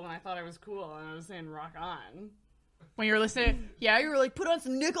high school when I thought I was cool, and I was saying rock on. When you were listening, yeah, you were like, put on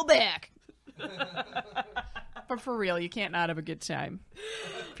some Nickelback. But for real, you can't not have a good time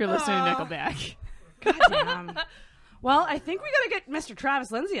if you're listening to Nickelback. God damn. Well, I think we gotta get Mr.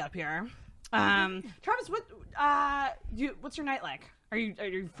 Travis Lindsay up here. Travis, what's your night like? Are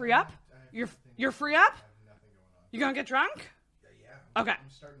you free up? You're free up? You gonna get drunk? Yeah. Okay. I'm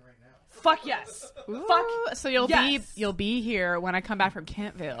starting right now. Fuck yes. Ooh, Fuck. so you'll be here when I come back from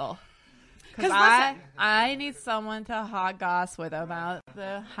Kentville. Because I need someone to hot goss with about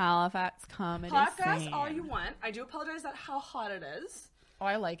the Halifax comedy Hot gas scene. all you want. I do apologize that how hot it is. Oh,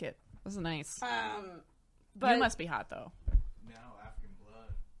 I like it. This is nice. But you must be hot though. No, African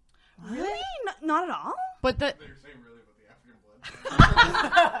blood. Really? Not at all? But the They're saying really about the African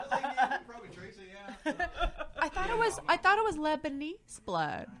blood. You can probably trace it, yeah. I thought it was Lebanese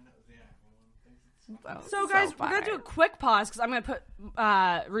blood. So guys, we're gonna do a quick pause because I'm gonna put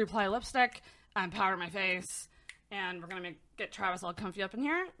Reply lipstick and powder my face, and we're gonna get Travis all comfy up in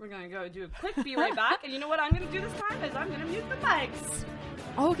here. We're gonna go do a quick be right back, and you know what I'm gonna do this time is I'm gonna mute the mics.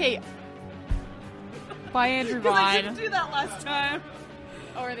 Okay. Bye, Andrew 'Cause I Vaughn. didn't do that last time.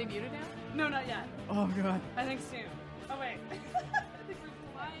 Oh, are they muted now? No, not yet. Oh god. I think soon. Oh wait.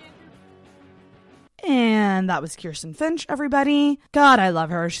 And that was Kirsten Finch, everybody. God, I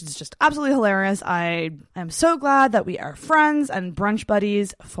love her. She's just absolutely hilarious. I am so glad that we are friends and brunch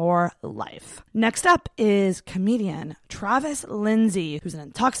buddies for life. Next up is comedian Travis Lindsay, who's an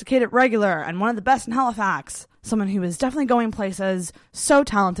Intoxicated regular and one of the best in Halifax. Someone who is definitely going places, so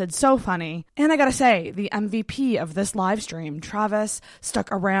talented, so funny. And I gotta say, the MVP of this live stream, Travis,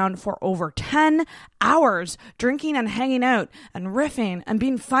 stuck around for over 10 hours drinking and hanging out and riffing and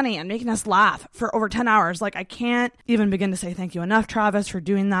being funny and making us laugh for over 10 hours. Like, I can't even begin to say thank you enough, Travis, for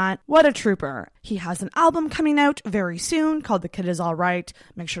doing that. What a trooper. He has an album coming out very soon called The Kid Is All Right.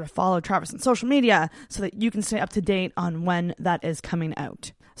 Make sure to follow Travis on social media so that you can stay up to date on when that is coming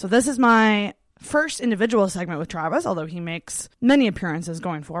out. So this is my first individual segment with Travis, although he makes many appearances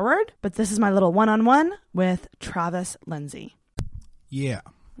going forward. But this is my little one-on-one with Travis Lindsay. Yeah.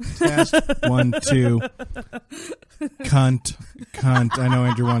 Test 1, 2. Cunt. I know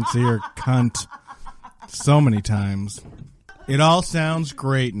Andrew wants to hear cunt so many times. It all sounds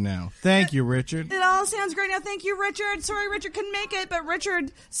great now. Thank you, Richard. It all sounds great now. Thank you, Richard. Sorry, Richard couldn't make it, but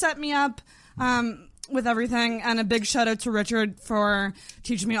Richard set me up with everything, and a big shout out to Richard for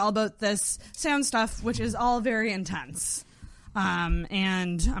teaching me all about this sound stuff, which is all very intense.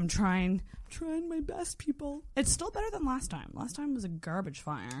 And I'm trying my best, people. It's still better than last time. Last time was a garbage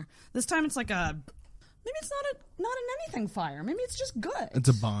fire. This time it's like a maybe it's not an anything fire. Maybe it's just good. It's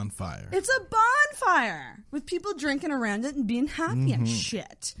a bonfire. It's a bonfire with people drinking around it and being happy and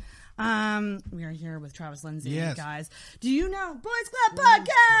shit. We are here with Travis Lindsay, guys. Do you know Boys Club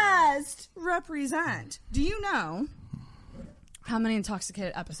Podcast represent? Do you know how many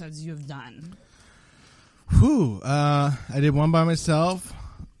intoxicated episodes you have done? Whew. I did one by myself.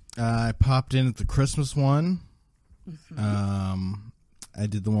 I popped in at the Christmas one. I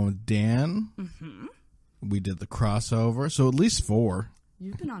did the one with Dan. We did the crossover. So at least 4.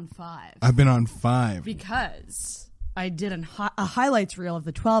 You've been on 5. I've been on 5. Because I did a highlights reel of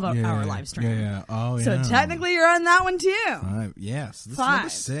the 12-hour live stream. Yeah. Oh, yeah. So technically you're on that one too. 5. Yes. This 5. is number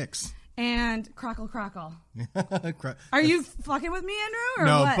 6. And Crackle. Are you fucking with me, Andrew? Or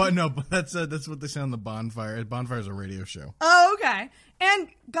no, what? but that's what they say on the bonfire. Bonfire is a radio show. Oh, okay. And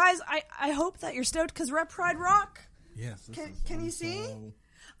guys, I hope that you're stoked because Rep Pride Rock. Yes. Can you see?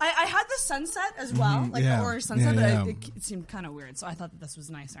 I had the sunset as well, the orange sunset, but it seemed kind of weird, so I thought that this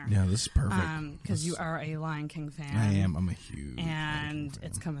was nicer. Yeah, this is perfect. Because you are a Lion King fan. I am. I'm a huge And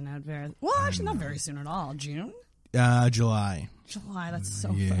it's coming out actually not very soon at all. June? July. That's so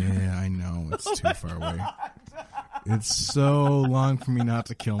far. Yeah, I know. It's too far away. It's so long for me not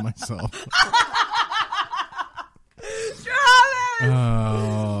to kill myself. Travis!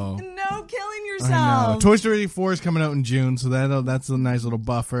 Oh. No killing yourself. I know. Toy Story 4 is coming out in June, so that's a nice little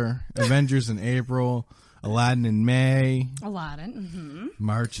buffer. Avengers in April. Aladdin in May.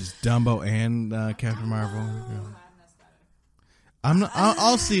 March is Dumbo and Captain Marvel.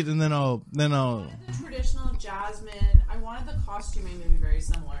 I'll see it and then I'll. I wanted the traditional Jasmine. I wanted the costuming to be very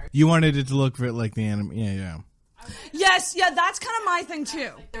similar. You wanted it to look like the anime. Yeah. Yes, that's kind of my thing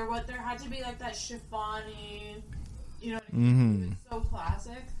too. There had to be like that chiffon-y, you know what I mean? It's so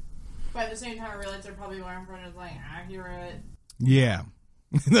classic. But at the same time, I realized they're probably more in front of like accurate. Yeah.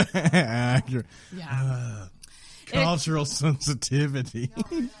 Accurate. Yeah. Cultural sensitivity.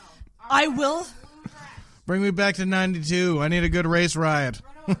 I will. Bring me back to 92. I need a good race riot.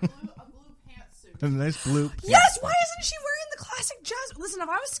 A blue pantsuit. A nice blue pantsuit. Yes, why isn't she wearing the classic Jasmine? Listen, if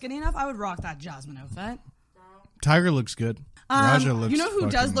I was skinny enough, I would rock that Jasmine outfit. Tiger looks good. Raja looks. You know who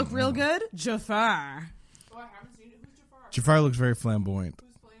does look real good? Jafar. Oh, I haven't seen it. Who's Jafar? Jafar looks very flamboyant.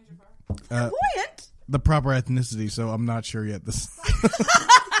 Who's playing Jafar? Flamboyant? The proper ethnicity, so I'm not sure yet. That's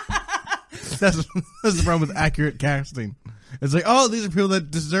the problem with accurate casting. It's like, oh, these are people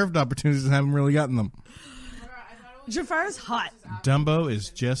that deserved opportunities and haven't really gotten them. Jafar's hot. Dumbo is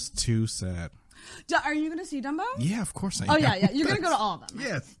just too sad. Are you going to see Dumbo? Yeah, of course I am. Oh, yeah. You're going to go to all of them.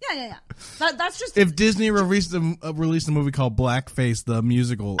 Yes. Yeah. That's just... If Disney released a movie called Blackface, the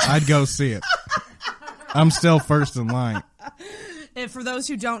musical, I'd go see it. I'm still first in line. If for those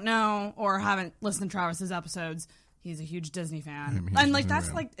who don't know or haven't listened to Travis's episodes, he's a huge Disney fan. And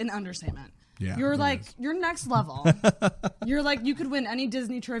that's like an understatement. Yeah, you're you're next level. You're like, you could win any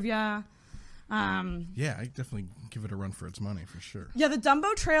Disney trivia. Yeah, I definitely give it a run for its money for sure. Yeah, the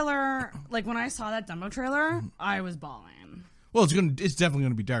Dumbo trailer, like when I saw that Dumbo trailer, I was bawling. Well, it's definitely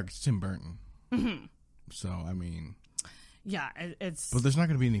going to be dark. It's Tim Burton. So, I mean... Yeah, it's... But there's not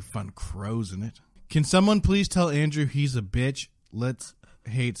going to be any fun crows in it. Can someone please tell Andrew he's a bitch? Let's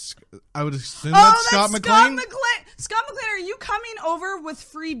hate... I would assume that's Scott McLean? Scott McLean, are you coming over with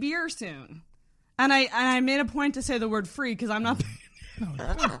free beer soon? And I made a point to say the word free because I'm not...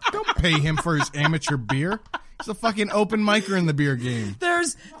 Don't pay him for his amateur beer. He's a fucking open micer in the beer game.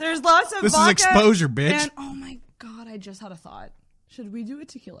 There's lots of This vodka is exposure, bitch. And, oh my god, I just had a thought. Should we do a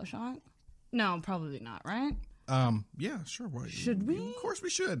tequila shot? No, probably not, right? Yeah, sure. Why? Should we? Of course we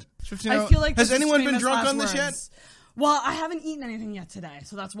should. I feel like has anyone been drunk on this yet? Well, I haven't eaten anything yet today,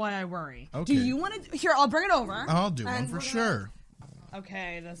 so that's why I worry. Okay. Do you want to... Here, I'll bring it over. I'll do one for sure.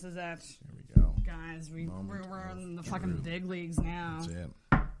 Okay, this is it. There we go. Guys, we're in the fucking big leagues now. That's it.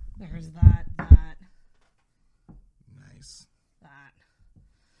 There's that. Nice. That.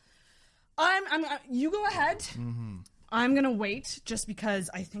 You go ahead. Mm-hmm. I'm gonna wait just because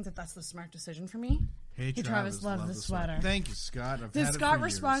I think that's the smart decision for me. Hey Travis, love the sweater. Thank you, Scott. Did Scott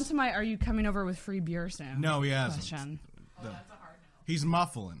respond to my "Are you coming over with free beer soon"? No, he hasn't. Question. Oh, that's a hard no. He's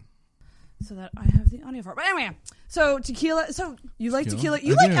muffling. So that I have the audio for it. But anyway, so tequila. So you like tequila?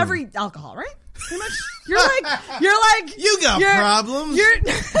 You like every alcohol, right? Pretty much. You're like you got problems.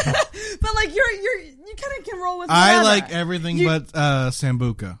 But like you kind of can roll with. I whatever. like everything but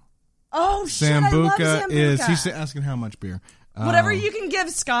Sambuca. Oh shit! Sambuca I love Sambuca. is. He's asking how much beer. Whatever you can give,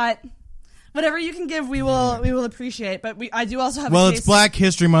 Scott. Whatever you can give, we will appreciate. But I do also have. Well, it's Black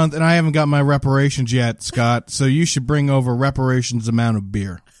History Month, and I haven't got my reparations yet, Scott. So you should bring over reparations amount of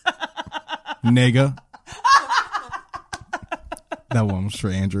beer, nigga. That one was for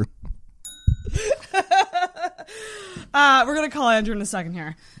Andrew. We're gonna call Andrew in a second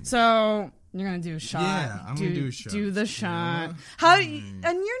here. So you're gonna do a shot. Yeah, I'm gonna do a shot. Do the shot. Yeah. How? And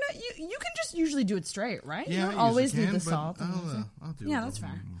you're not. You can just usually do it straight, right? Yeah, you don't always can, need the salt. I'll do it. Yeah, that's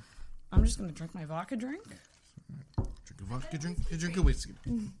fair. I'm just gonna drink my vodka drink. Drink a vodka drink. Drink a whiskey.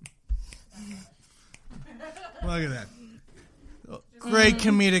 Look at that. Great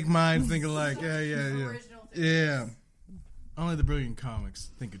comedic minds think alike. Yeah. Only the brilliant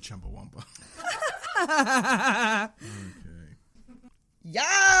comics think of Chumbawamba. Okay.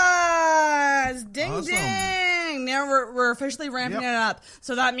 Yes! Ding Awesome. ding! Now we're officially ramping it up.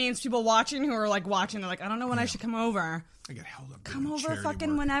 So that means people watching who are like watching, they're like, I don't know when I should come over. I get held up. Come over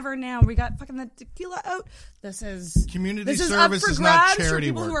fucking whenever now. We got fucking the tequila out. This is community up service for is not grabs charity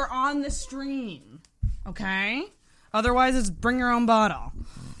for people work. who are on the stream. Okay? Otherwise it's bring your own bottle.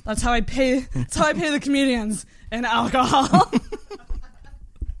 That's how I pay the comedians in alcohol.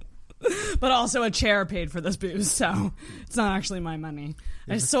 But also a chair paid for this booze, so it's not actually my money.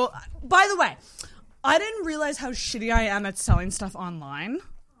 By the way, I didn't realize how shitty I am at selling stuff online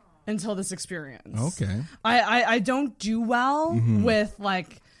until this experience. Okay. I don't do well with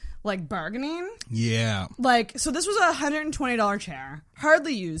like bargaining. Yeah. So this was a $120 chair,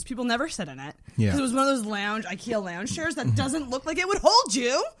 hardly used. People never sit in it. Yeah. Because it was one of those IKEA lounge chairs that doesn't look like it would hold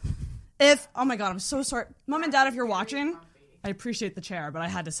you. Oh my God, I'm so sorry. Mom and Dad, if you're watching, I appreciate the chair, but I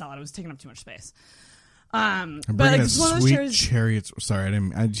had to sell it. It was taking up too much space. I'm but bringing it's a one of those sweet chairs. cherry. Sorry,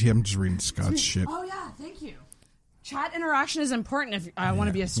 I'm just reading Scott's shit. Oh yeah, thank you. Chat interaction is important if I want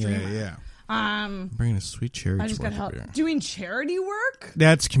to be a streamer. Yeah. I'm bringing a sweet cherry. I just got help here. doing charity work.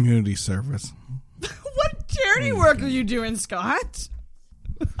 That's community service. What charity work are you doing, Scott?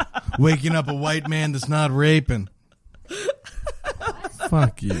 Waking up a white man that's not raping.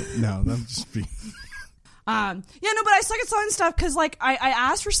 Fuck you. No, I'm just being. But I suck at selling stuff because I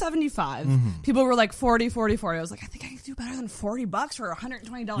asked for 75. People were like 40. I was like, I think I can do better than $40 for a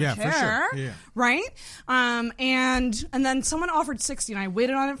 $120 chair. For sure. Yeah. Right? And then someone offered 60 and I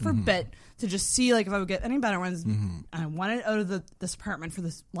waited on it for a bit to just see if I would get any better ones. And I wanted it out of this apartment for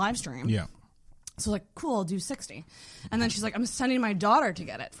this live stream. Yeah. So cool, I'll do 60. And then she's like, I'm sending my daughter to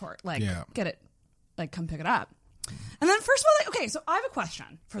get it for it. Get it, come pick it up. And then first of all, okay, so I have a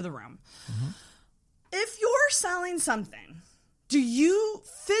question for the room. If you're selling something, do you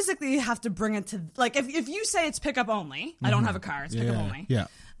physically have to bring it to, if you say it's pickup only, I don't have a car, it's pickup only. Yeah.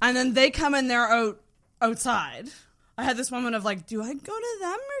 And then they come and they're outside. I had this moment of do I go to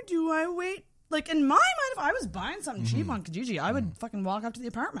them or do I wait? In my mind, if I was buying something cheap on Kijiji, I would fucking walk up to the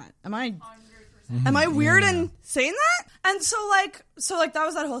apartment. Am I weird in saying that? And so that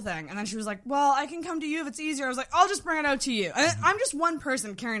was that whole thing. And then she was like, well, I can come to you if it's easier. I was like, I'll just bring it out to you. And I'm just one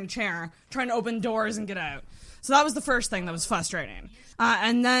person carrying a chair, trying to open doors and get out. So that was the first thing that was frustrating.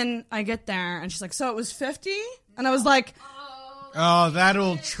 And then I get there and she's like, so it was 50? And I was like, oh, that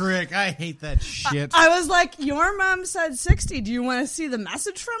old trick. I hate that shit. I was like, your mom said 60. Do you want to see the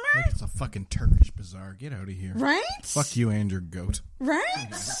message from her? It's a fucking Turkish bazaar. Get out of here. Right? Fuck you and your goat.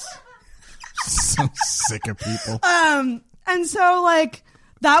 Right? So sick of people. And so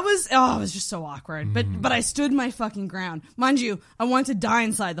that was it was just so awkward. But I stood my fucking ground. Mind you, I wanted to die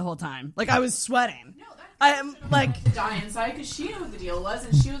inside the whole time. I was sweating. No, I am die inside because she knew what the deal was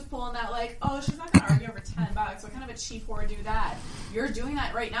and she was pulling that oh, she's not gonna argue over $10. What kind of a cheap whore do that? You're doing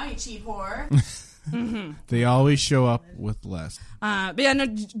that right now, you cheap whore. They always show up with less. But yeah, no.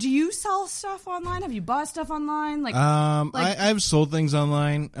 Do you sell stuff online? Have you bought stuff online? I've sold things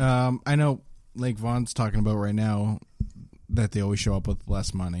online. I know, Vaughn's talking about right now that they always show up with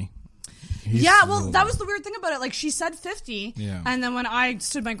less money. That was the weird thing about it. She said 50, and then when I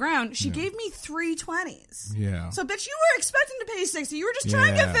stood my ground, she gave me 3 20s. Yeah. So, bitch, you were expecting to pay 60. You were just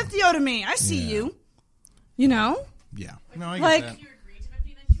trying to get 50 out of me. I see you. You know? Yeah. No, I get that. You agreed to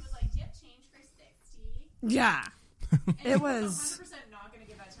 50, then she was like, do you have change for 60? Yeah. It was 100% not going to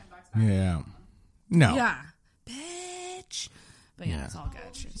give that $10 back. Yeah. No. Yeah. Bitch. But yeah, it's all good.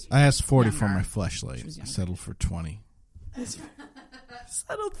 I asked 40 for my fleshlight. Settled for 20.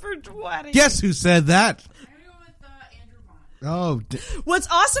 Settled for 20. Guess who said that? Oh. What's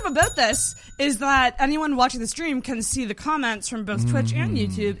awesome about this is that anyone watching the stream can see the comments from both Twitch and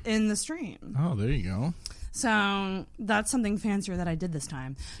YouTube in the stream. Oh, there you go. So that's something fancier that I did this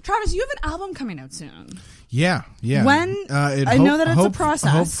time. Travis, you have an album coming out soon. Yeah. When? I know that it's a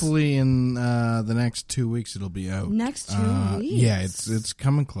process. Hopefully in the next 2 weeks it'll be out. Next 2 weeks? Yeah, it's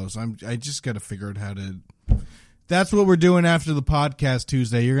coming close. I just got to figure out how to... That's what we're doing after the podcast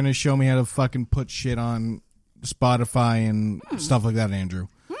Tuesday. You're going to show me how to fucking put shit on Spotify and stuff like that, Andrew.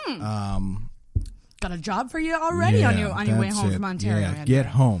 Got a job for you already on your way home from Ontario. Yeah, Andrew. get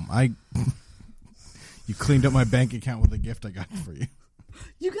home. You cleaned up my bank account with a gift I got for you.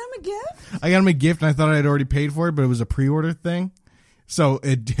 You got him a gift? I got him a gift, and I thought I had already paid for it, but it was a pre-order thing. So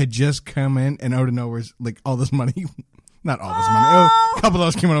it had just come in, and out of nowhere, like all this money. Not all this money. A couple of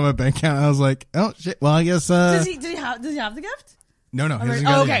those came out of my bank account. And I was like, oh, shit. Well, I guess... Does he have the gift? No, he doesn't,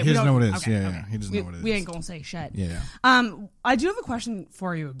 he doesn't know what it is. Yeah. He doesn't know what it is. We ain't gonna say shit. Yeah. I do have a question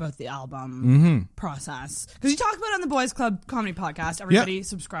for you about the album process. Because you talk about it on the Boys Club Comedy Podcast. Everybody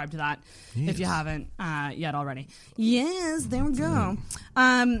subscribe to that if you haven't yet already. Yes, there we go.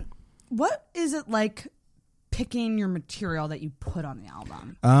 What is it like picking your material that you put on the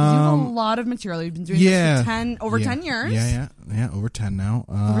album? You have a lot of material. You've been doing this for over 10 years. Yeah, over 10 now.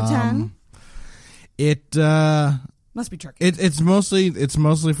 Over 10? It must be tricky. It's mostly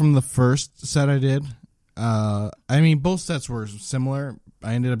from the first set I did. I mean, both sets were similar.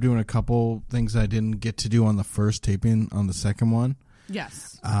 I ended up doing a couple things I didn't get to do on the first taping on the second one.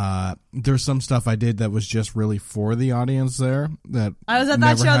 Yes. There's some stuff I did that was just really for the audience there. That I was at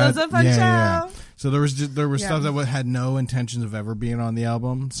that show. That was a fun show. Yeah. So there was stuff that had no intentions of ever being on the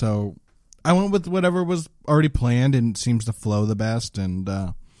album. So I went with whatever was already planned and seems to flow the best. And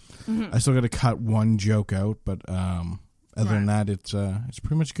I still got to cut one joke out, but other than that, it's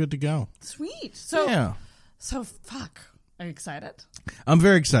pretty much good to go. Sweet. So fuck. Are you excited? I'm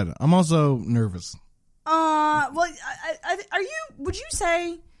very excited. I'm also nervous. Well, would you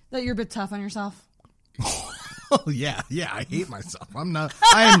say that you're a bit tough on yourself? Oh yeah, I hate myself.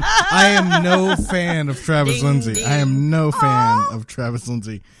 I am no fan of Travis Lindsay. I am no fan of Travis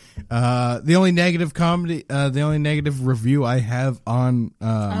Lindsay. The only negative review I have on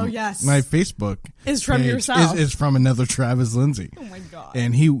my Facebook is from yourself. Is from another Travis Lindsay. Oh my god!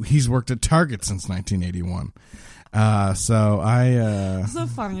 And he's worked at Target since 1981. It's the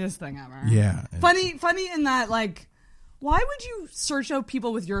funniest thing ever. Yeah. Funny in that, like, why would you search out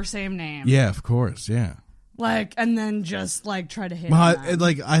people with your same name? Yeah, of course, yeah. Like, and then just, like, try to hit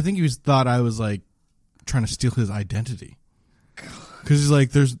I think he thought I was, like, trying to steal his identity. Because he's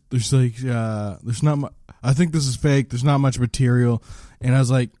like, there's not much, I think this is fake, there's not much material. And I was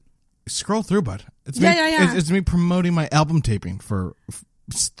like, scroll through, bud. It's me promoting my album taping for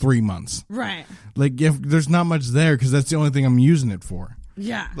 3 months. Right. Like, if there's not much there, because that's the only thing I'm using it for.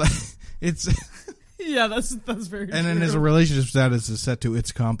 Yeah. Like, it's... Yeah, that's very true. And then his relationship status is set to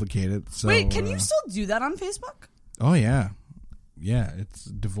it's complicated. So, wait, can you still do that on Facebook? Oh, yeah. Yeah, it's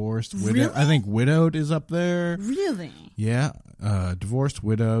divorced, widowed. Really? I think widowed is up there. Really? Yeah. Divorced,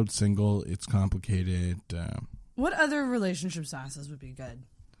 widowed, single, it's complicated. What other relationship statuses would be good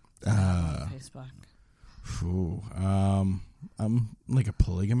on Facebook? I'm like a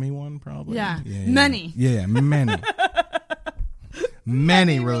polygamy one, probably. Yeah. Many. Yeah, many.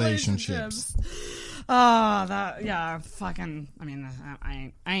 Many relationships. Oh, fucking, I mean,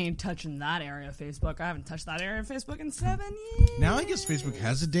 I ain't touching that area of Facebook. I haven't touched that area of Facebook in 7 years. Now I guess Facebook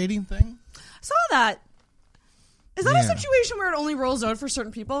has a dating thing. I saw that. Is that a situation where it only rolls out for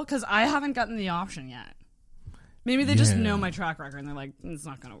certain people? Because I haven't gotten the option yet. Maybe they just know my track record and they're like, it's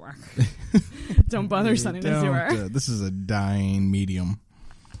not going to work. Don't bother sending it to her. This is a dying medium.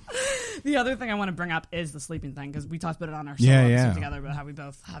 The other thing I want to bring up is the sleeping thing, because we talked about it on our solo episode together about how we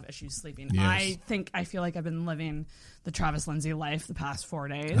both have issues sleeping. Yes. I feel like I've been living the Travis Lindsay life the past 4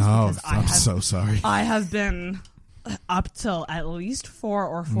 days. Oh, I'm so sorry. I have been up till at least 4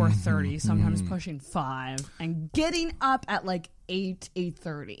 or 4:30, sometimes pushing 5, and getting up at like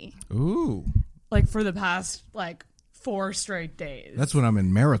 8:30. Ooh. Like for the past 4 straight days. That's when I'm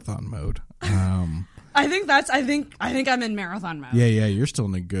in marathon mode. I think I'm in marathon mode. Yeah, you're still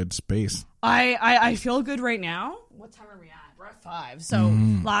in a good space. I feel good right now. What time are we at? We're at 5. So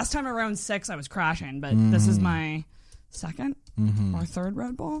last time around 6 I was crashing, but this is my second or third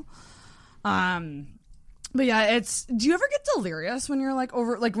Red Bull. But yeah, do you ever get delirious when you're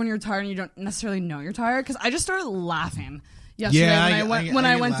when you're tired and you don't necessarily know you're tired? Because I just started laughing yesterday when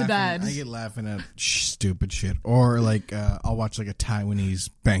I went to bed. I get laughing at stupid shit. Or I'll watch a Taiwanese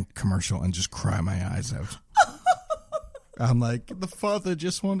bank commercial and just cry my eyes out. I'm like, the father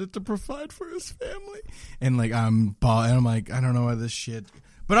just wanted to provide for his family. And I'm like, I don't know why this shit.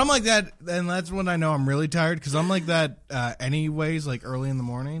 But I'm like that, and that's when I know I'm really tired, because I'm like that anyways, early in the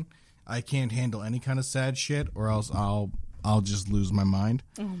morning. I can't handle any kind of sad shit, or else I'll just lose my mind.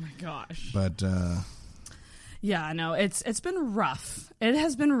 Oh my gosh. But yeah, no, it's been rough. It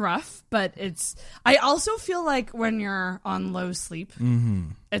has been rough, but I also feel like when you're on low sleep,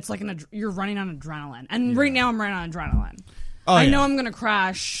 it's like you're running on adrenaline. And right now I'm running on adrenaline. Oh, I know I'm going to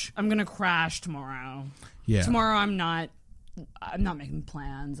crash. I'm going to crash tomorrow. Yeah. Tomorrow I'm not making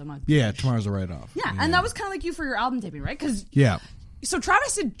plans. I'm not. Yeah, tomorrow's a write-off. Yeah, and that was kind of like you for your album taping, right? 'Cause So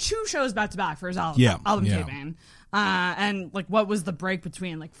Travis did 2 shows back to back for his album Yeah. taping. And like, what was the break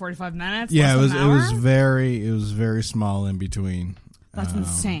between? Like 45 minutes? Yeah, Less than an hour? it was very small in between. That's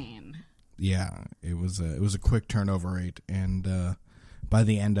insane. Yeah, it was a quick turnover rate, and by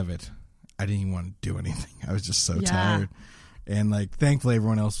the end of it, I didn't even want to do anything. I was just so tired. And like, thankfully,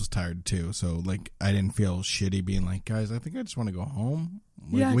 everyone else was tired too. So like, I didn't feel shitty being like, guys, I think I just want to go home.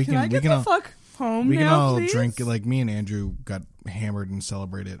 Like, can I get the fuck home we now, can all please? drink. Like me and Andrew got hammered and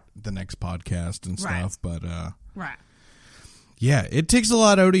celebrated the next podcast and stuff. But right. yeah, it takes a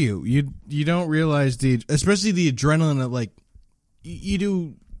lot out of you. You don't realize especially the adrenaline of like you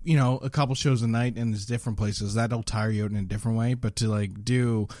do. You know, a couple shows a night in these different places that'll tire you out in a different way. But to like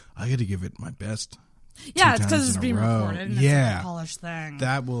I got to give it my best. Yeah, 2 it's because times it's in a being row. recorded and it's like a polished thing.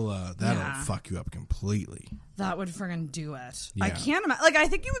 That'll fuck you up completely. That would friggin' do it. Yeah. I can't imagine. Like, I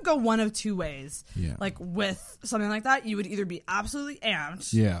think you would go one of 2 ways. Yeah. Like, with something like that, you would either be absolutely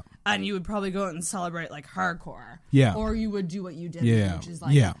amped. Yeah. And you would probably go out and celebrate, like, hardcore. Yeah. Or you would do what you did, Yeah. which is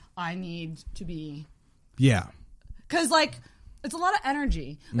like, Yeah. I need to be. Yeah. Because, like, it's a lot of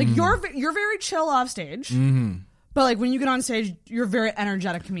energy. Like, you're very chill off stage. Mm-hmm. But, like, when you get on stage, you're a very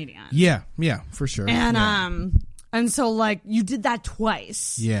energetic comedian. Yeah, for sure. And so, like, you did that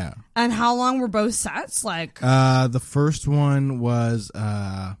twice. Yeah. And how long were both sets? Like, the first one was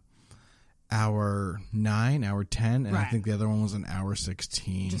hour 9, hour 10, and I think the other one was an hour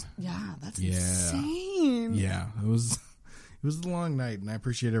 16. That's insane. Yeah, it was a long night, and I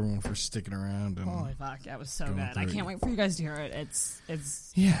appreciate everyone for sticking around. And holy fuck, yeah, it was so good. I can't wait for you guys to hear it. It's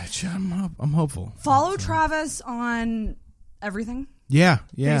yeah, I'm hopeful. Follow Travis on everything. Yeah.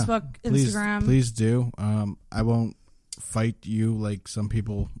 Facebook, Instagram. Please do. I won't fight you like some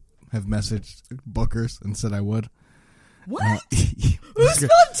people have messaged bookers and said I would. What? Who's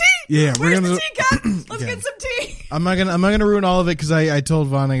spilled tea? Yeah, where's the tea, Kat? Let's get some tea. I'm not gonna ruin all of it because I told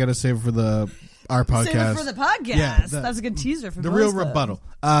Vaughn I got to save it for our podcast. Save it for the podcast. Yeah, that's a good teaser for the real rebuttal.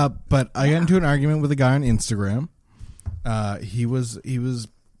 But I got into an argument with a guy on Instagram. He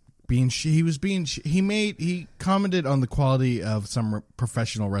commented on the quality of some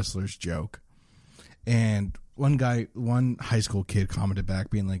professional wrestlers' joke, and one high school kid commented back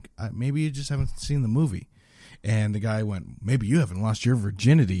being like, maybe you just haven't seen the movie. And the guy went, maybe you haven't lost your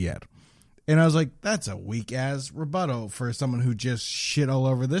virginity yet. And I was like, that's a weak ass rebuttal for someone who just shit all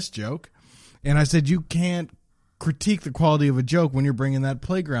over this joke. And I said, you can't critique the quality of a joke when you're bringing that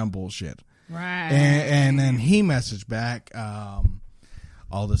playground bullshit. Right. And then he messaged back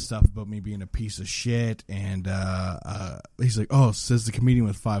all this stuff about me being a piece of shit. And he's like, oh, says the comedian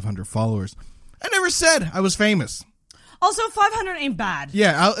with 500 followers. I never said I was famous. Also, 500 ain't bad.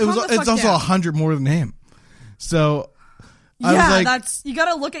 Yeah, it's also 100 more than him. So I was like, you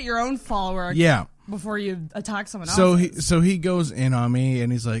got to look at your own follower. Yeah. Before you attack someone else. So he goes in on me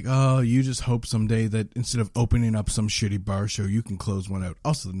and he's like, oh, you just hope someday that instead of opening up some shitty bar show, you can close one out.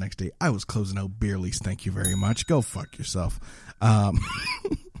 Also, the next day, I was closing out Beer Lease. Thank you very much. Go fuck yourself.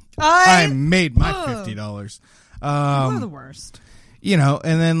 I made my $50. You're the worst. You know,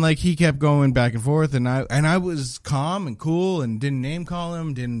 and then like he kept going back and forth, and I was calm and cool and didn't name call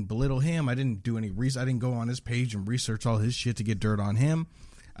him, didn't belittle him. I didn't do any research. I didn't go on his page and research all his shit to get dirt on him.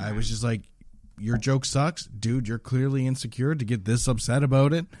 I was just like, your joke sucks, dude. You're clearly insecure to get this upset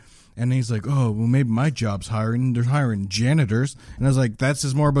about it. And he's like, oh, well, maybe my job's hiring. They're hiring janitors. And I was like, that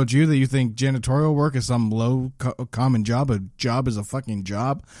says more about you that you think janitorial work is some low common job. A job is a fucking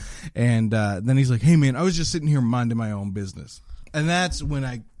job. And then he's like, hey, man, I was just sitting here minding my own business. And that's when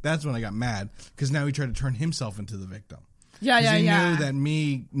I got mad because now he tried to turn himself into the victim. Yeah. He knew that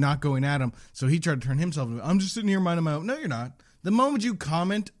me not going at him, so he tried to turn himself into, I'm just sitting here minding my own. No, you're not. The moment you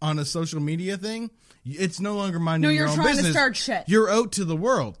comment on a social media thing, it's no longer minding your own business. No, you're trying to start shit. You're out to the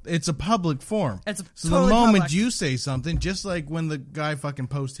world. It's a public forum. So the moment you say something, just like when the guy fucking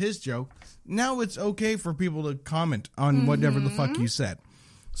posts his joke, now it's okay for people to comment on whatever the fuck you said.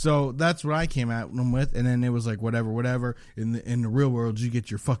 So that's what I came at him with, and then it was like whatever. In the real world, you get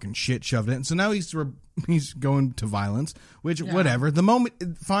your fucking shit shoved in. So now he's going to violence, which whatever. The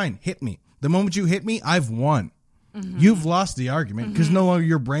moment, fine, hit me. The moment you hit me, I've won. You've lost the argument because no longer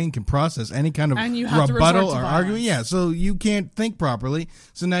your brain can process any kind of rebuttal or argument. Yeah, so you can't think properly.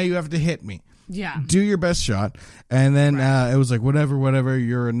 So now you have to hit me. Yeah. Do your best shot. And then it was like, whatever,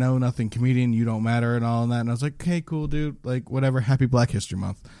 you're a know-nothing comedian, you don't matter and all that. And I was like, okay, cool, dude. Like, whatever, happy Black History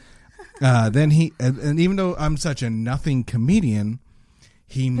Month. Then and even though I'm such a nothing comedian,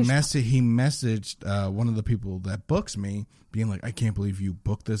 he messaged one of the people that books me, being like, I can't believe you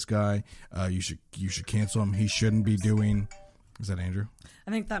booked this guy. You should cancel him. He shouldn't be doing... Is that Andrew?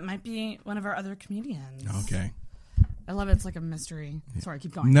 I think that might be one of our other comedians. Okay. I love it. It's like a mystery. Sorry,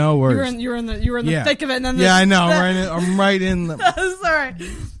 keep going. No worries. You were in the thick of it. And then I know. I'm right in the. Sorry.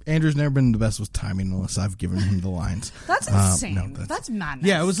 Andrew's never been the best with timing unless I've given him the lines. That's insane. That's madness.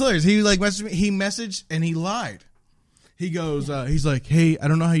 Yeah, it was hilarious. He like messaged me. He messaged and he lied. He goes, he's like, hey, I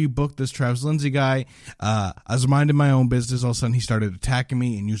don't know how you booked this Travis Lindsay guy. I was minding my own business. All of a sudden, he started attacking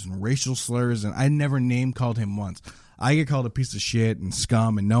me and using racial slurs, and I never name called him once. I get called a piece of shit and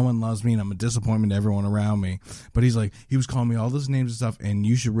scum, and no one loves me, and I'm a disappointment to everyone around me. But he's like, he was calling me all those names and stuff, and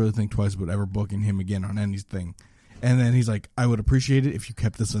you should really think twice about ever booking him again on anything. And then he's like, I would appreciate it if you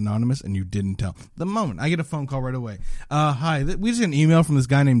kept this anonymous and you didn't tell. The moment I get a phone call right away. Hi, we just got an email from this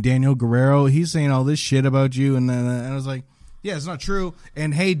guy named Daniel Guerrero. He's saying all this shit about you. And then I was like, yeah, it's not true.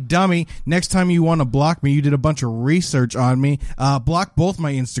 And hey, dummy, next time you want to block me, you did a bunch of research on me. Block both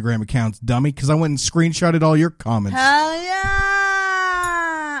my Instagram accounts, dummy, because I went and screenshotted all your comments. Hell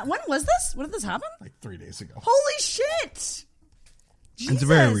yeah. When was this? When did this happen? Like 3 days ago. Holy shit. Jesus. It's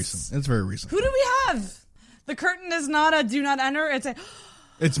very recent. It's very recent. Who do we have? The curtain is not a do not enter. It's a...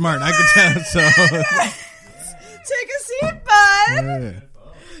 It's Martin. I can tell. So take a seat, bud. Yeah.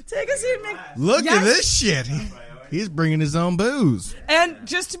 Take a seat. Look at this shit. He's bringing his own booze. And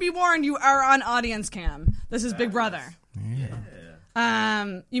just to be warned, you are on audience cam. This is Big Brother.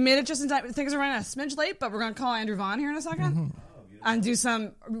 Yeah. You made it just in time. Things are running a smidge late, but we're going to call Andrew Vaughn here in a second. Mm-hmm. And do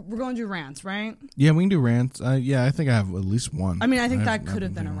some... We're going to do rants, right? Yeah, we can do rants. Yeah, I think I have at least one. I mean, I think that could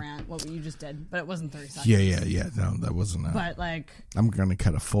have been a rant, what you just did, but it wasn't 30 seconds. Yeah. No, that wasn't. But, like... I'm going to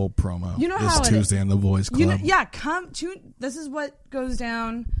cut a full promo you know this how Tuesday on the Boys Club. Come to... This is what goes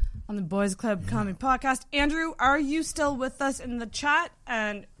down on the Boys Club Comedy Podcast. Andrew, are you still with us in the chat?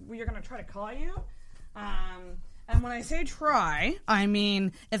 And we are going to try to call you. And when I say try, I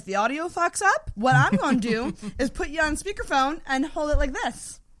mean if the audio fucks up, what I'm going to do is put you on speakerphone and hold it like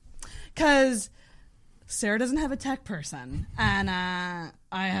this. Because Sarah doesn't have a tech person. And I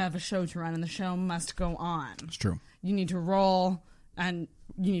have a show to run, and the show must go on. It's true. You need to roll, and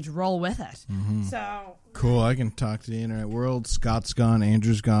you need to roll with it. Mm-hmm. So cool. I can talk to the internet world. Scott's gone.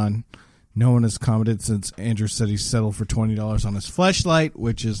 Andrew's gone. No one has commented since Andrew said he settled for $20 on his fleshlight,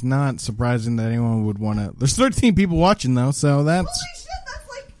 which is not surprising that anyone would want to. There's 13 people watching, though, so that's... Holy shit,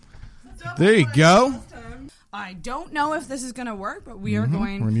 that's like... There you go. I don't know if this is going to work, but we are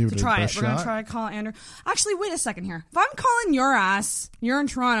going to try it. We're going to try to call Andrew. Actually, wait a second here. If I'm calling your ass, you're in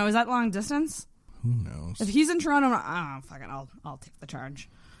Toronto, is that long distance? Who knows? If he's in Toronto, fuck it, I'll take the charge.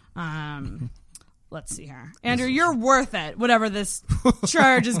 Let's see here. Andrew, you're worth it, whatever this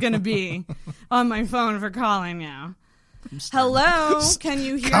charge is going to be on my phone for calling you. Hello? Can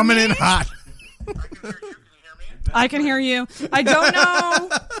you hear me? Coming in hot. I can hear you. I don't know.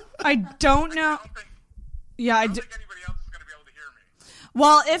 Yeah, I don't think anybody else is going to be able to hear me.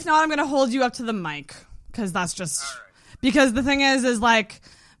 Well, if not, I'm going to hold you up to the mic, because that's just... Because the thing is like,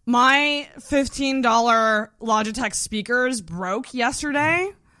 my $15 Logitech speakers broke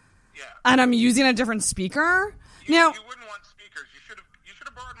yesterday. Yeah. And I'm using a different speaker. You wouldn't want speakers. You should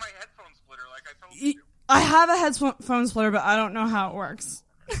have borrowed my headphone splitter like I told you. I have a headphone splitter, but I don't know how it works.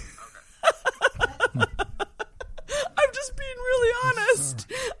 Okay. I'm just being really honest.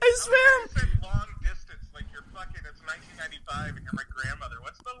 I swear. You said long distance, like you're fucking, it's 1995 and you're my grandmother.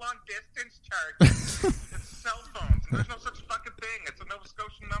 What's the long distance charge? It's cell phones. And there's no such fucking thing. It's a Nova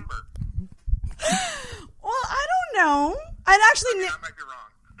Scotian number. Well, I don't know. I'd actually... I might be wrong.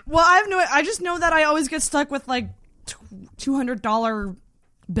 Well, I just know that I always get stuck with like $200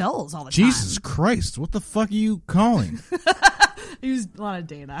 bills all the time. Jesus Christ, what the fuck are you calling? I use a lot of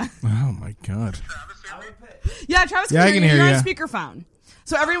data. Oh my god. Yeah, Travis can hear you. You're on speakerphone.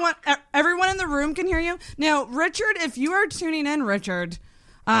 So everyone in the room can hear you. Now, Richard, if you are tuning in, Richard,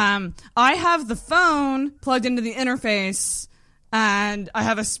 I have the phone plugged into the interface, and I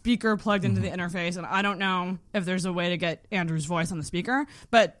have a speaker plugged into the interface, and I don't know if there's a way to get Andrew's voice on the speaker,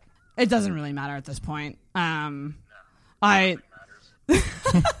 but it doesn't really matter at this point. Now,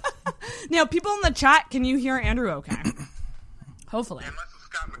 people in the chat, can you hear Andrew okay? Hopefully. Unless it's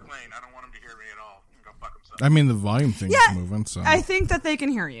Scott McLean, I don't want him to hear me at all. He can go fuck himself. I mean, the volume thing's moving, so... I think that they can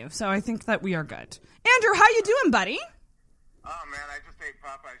hear you, so I think that we are good. Andrew, how you doing, buddy? Oh, man, I just ate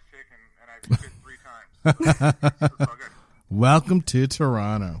Popeye's chicken, and I shit 3 times. It's all good. Welcome to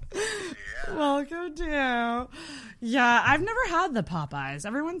Toronto. Yeah. Welcome to... Yeah, I've never had the Popeyes.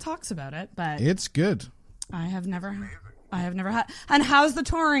 Everyone talks about it, but... It's good. I have never had... And how's the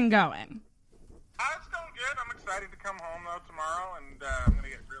touring going? It's going good. I'm excited to come home, though, tomorrow, and I'm going to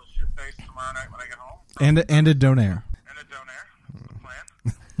get real shit-faced tomorrow night when I get home. And a donaire. And a donaire. That's the plan.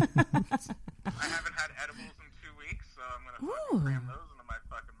 I haven't had edibles in 2 weeks, so I'm going to fucking cram those into my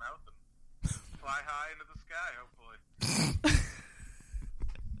fucking mouth and fly high into the sky, hopefully.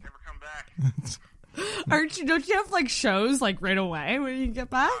 Don't you have like shows like right away when you get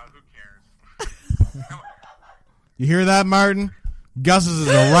back? You hear that, Martin? Gus's is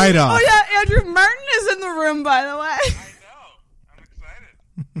a write-off. Oh yeah, Andrew Martin is in the room, by the way. I know. I'm excited.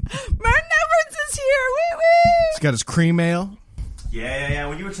 Martin Edwards is here. Wee wee. He's got his cream ale. Yeah.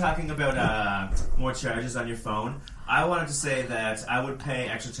 When you were talking about more charges on your phone, I wanted to say that I would pay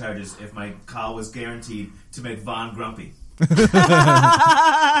extra charges if my call was guaranteed to make Vaughn grumpy. That's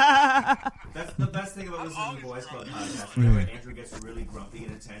the best thing about listening to the Boys Club podcast. Whenever Andrew gets really grumpy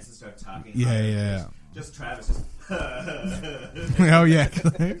and intense and starts talking. Yeah. Just Travis just... Oh, yeah.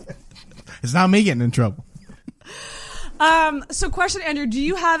 It's not me getting in trouble. So question, Andrew, do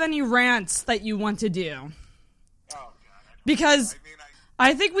you have any rants that you want to do? Because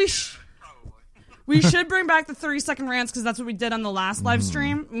I think we should bring back the 30-second rants because that's what we did on the last live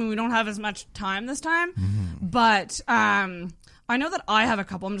stream. I mean, we don't have as much time this time. But I know that I have a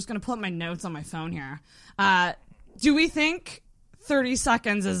couple. I'm just going to pull up my notes on my phone here. Do we think 30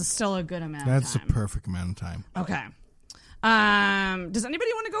 seconds is still a good amount of time? That's a perfect amount of time. Okay. Does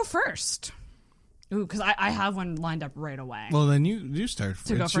anybody want to go first? Ooh, because I have one lined up right away. Well, then you start.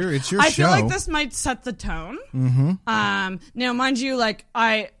 To go It's first. your I show. feel like this might set the tone. Now, mind you, like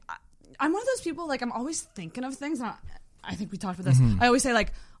I'm one of those people. Like I'm always thinking of things. And I think we talked about this. I always say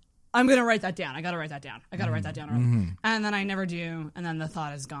like, I'm gonna write that down. I gotta write that down. Write that down. And then I never do. And then the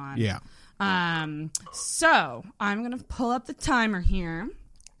thought is gone. Yeah. So I'm gonna pull up the timer here.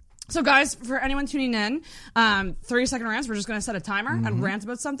 So guys, for anyone tuning in, 30-second rants. We're just gonna set a timer and rant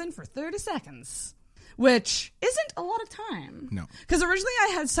about something for 30 seconds. Which isn't a lot of time. No. Because originally I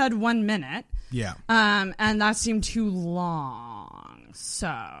had said 1 minute. Yeah. And that seemed too long.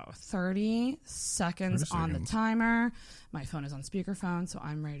 So 30 seconds on the timer. My phone is on speakerphone, so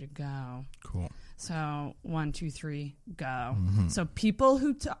I'm ready to go. Cool. So 1, 2, 3, go. So people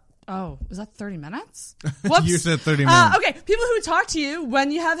who... Oh, was that 30 minutes? Whoops. You said 30 minutes. Okay, people who talk to you when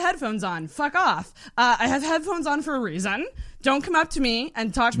you have headphones on, fuck off. I have headphones on for a reason. Don't come up to me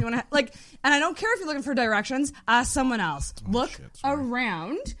and talk to me when and I don't care if you're looking for directions, ask someone else. Look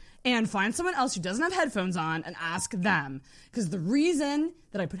around and find someone else who doesn't have headphones on and ask them. Because the reason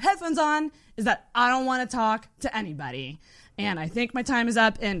that I put headphones on is that I don't want to talk to anybody. And I think my time is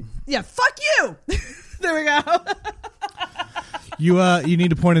up and yeah, fuck you! There we go. You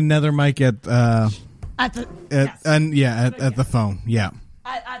need to point another mic at the phone. Yeah.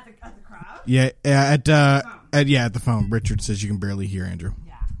 At the crowd? Yeah, at the phone. Richard says you can barely hear Andrew.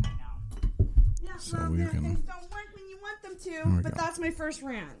 Yeah, I know. Yeah, so well, we things can. don't work when you want them to. But that's my first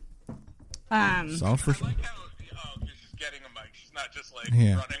rant. Solid first. I like how she's getting a mic. She's not just like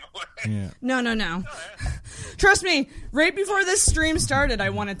running away. Yeah. No. Trust me. Right before this stream started, I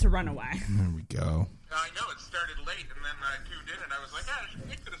wanted to run away. There we go. I know it started late, and then I tuned in, and I was like,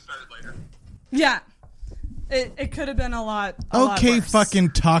 it could have started later. Yeah. It could have been a lot Okay, worse. fucking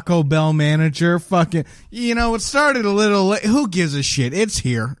Taco Bell manager. Fucking, it started a little late. Who gives a shit? It's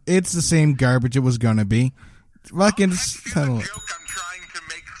here. It's the same garbage it was gonna be. Fucking settle it. Joke I'm trying to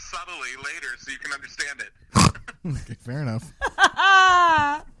make subtly later so you can understand it. Okay, fair enough.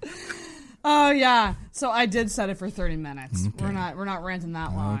 Oh yeah. So I did set it for 30 minutes. Okay. We're not ranting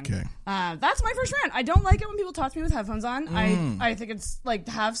that long. Okay. That's my first rant. I don't like it when people talk to me with headphones on. I think it's like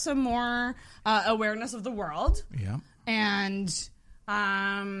to have some more awareness of the world. Yeah. And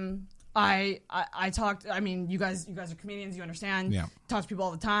I talked. I mean, you guys are comedians. You understand. Yeah. Talk to people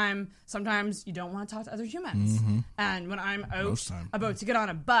all the time. Sometimes you don't want to talk to other humans. And when I'm out about to get on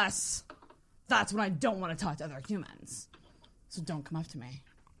a bus, that's when I don't want to talk to other humans. So don't come up to me.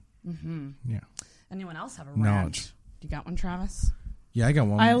 Yeah. Anyone else have a rant? Knowledge. You got one, Travis? Yeah, I got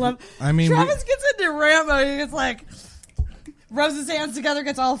one. I mean, Travis gets into rant mode. He gets like rubs his hands together,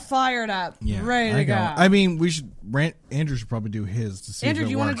 gets all fired up, ready to go. I mean, we should rant. Andrew should probably do his to see. Andrew, if it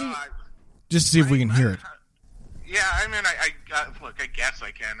do you want works. to do? Just to see if we can hear it. Yeah, I mean, look, I guess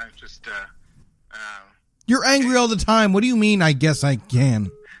I can. I just, You're angry all the time. What do you mean? I guess I can.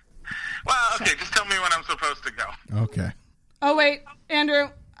 Well, okay, just tell me when I'm supposed to go. Okay. Oh wait, Andrew,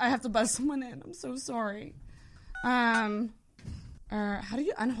 I have to buzz someone in. I'm so sorry. How do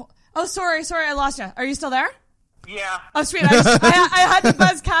you unhold? Oh, sorry, I lost you. Are you still there? Yeah. Oh, sweet. I had to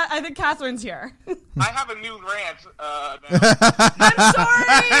buzz. I think Catherine's here. I have a new rant. I'm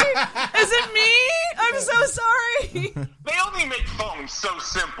sorry. Is it me? I'm so sorry. They only make phones so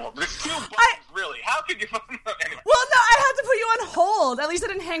simple. There's two buttons, really. How could you phone them anyway? Well, no, I had to put you on hold. At least I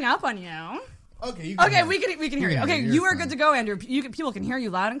didn't hang up on you. Okay, you can we can hear you. Okay, you are good to go, Andrew. People can hear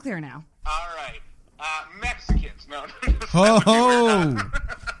you loud and clear now. All right. Mexicans. No. Ho ho. No,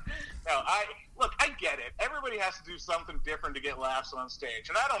 I get it. Everybody has to do something different to get laughs on stage.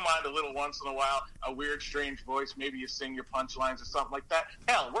 And I don't mind a little once in a while, a weird, strange voice. Maybe you sing your punchlines or something like that.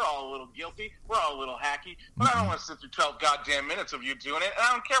 Hell, we're all a little guilty. We're all a little hacky. But I don't want to sit through 12 goddamn minutes of you doing it. And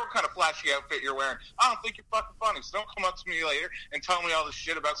I don't care what kind of flashy outfit you're wearing. I don't think you're fucking funny. So don't come up to me later and tell me all this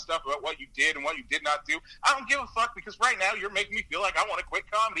shit about stuff about what you did and what you did not do. I don't give a fuck because right now you're making me feel like I want to quit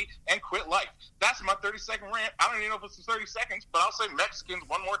comedy and quit life. That's my 30-second rant. I don't even know if it's 30 seconds, but I'll say Mexicans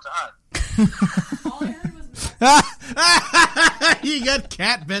one more time. You got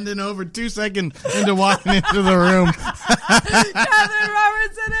Cat bending over 2 seconds into walking into the room. Catherine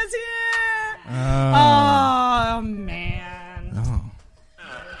Robertson is here. Oh man. Oh.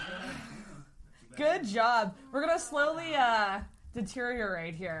 Good job. We're gonna slowly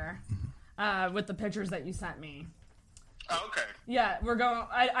deteriorate here with the pictures that you sent me. Oh, okay. Yeah, we're going.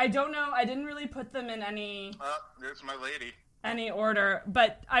 I don't know. I didn't really put them in There's my lady. any order,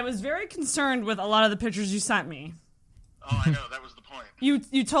 but I was very concerned with a lot of the pictures you sent me. Oh, I know. That was the point. You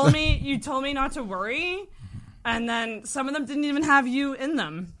told me not to worry, and then some of them didn't even have you in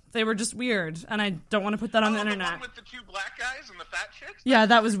them. They were just weird, and I don't want to put that on the internet. The one with the two black guys and the fat chicks? Yeah,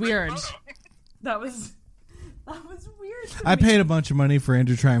 that was weird. That was weird. I paid a bunch of money for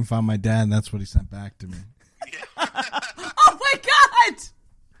Andrew to try and find my dad, and that's what he sent back to me. Oh my god!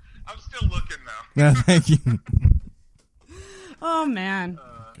 I'm still looking though. Yeah, thank you. Oh man,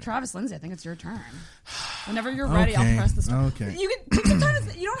 Travis Lindsay, I think it's your turn. Whenever you're ready, I'll press the start. Okay. You can take some time.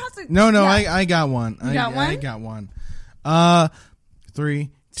 You don't have to. No, yeah. I got one. You got one? I got one. 3,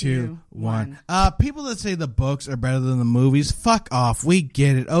 2, 1. People that say the books are better than the movies, fuck off. We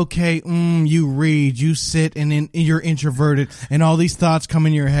get it. Okay, you read, you sit, and you're introverted, and all these thoughts come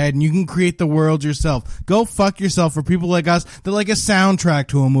in your head, and you can create the world yourself. Go fuck yourself for people like us that like a soundtrack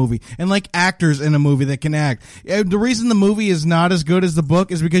to a movie, and like actors in a movie that can act. The reason the movie is not as good as the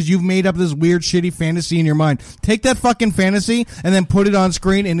book is because you've made up this weird, shitty fantasy in your mind. Take that fucking fantasy, and then put it on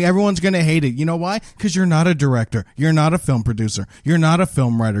screen, and everyone's gonna hate it. You know why? Because you're not a director. You're not a film producer. You're not a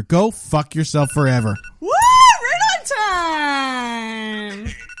film writer. Go fuck yourself forever. Woo! Riddle time!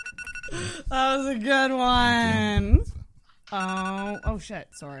 That was a good one. Oh shit!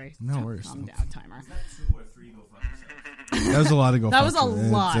 Sorry. No worries. Calm down, timer. That was a lot of go. That fuck was a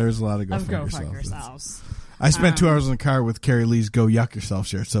lot. There's a lot of go of fuck go yourself. fuck yourselves. I spent 2 hours in the car with Carrie Lee's "Go Yuck Yourself"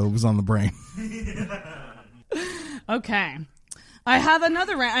 shirt, so it was on the brain. Okay. I have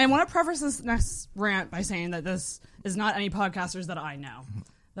another rant. I want to preface this next rant by saying that this is not any podcasters that I know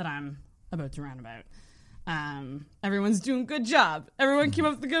that I'm about to rant about. Everyone's doing a good job. Everyone keep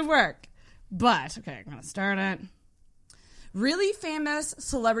up the good work. But, okay, I'm going to start it. Really famous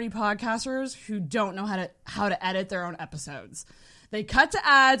celebrity podcasters who don't know how to edit their own episodes. They cut to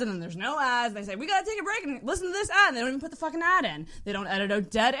ads, and then there's no ads. They say, we gotta take a break and listen to this ad. And they don't even put the fucking ad in. They don't edit out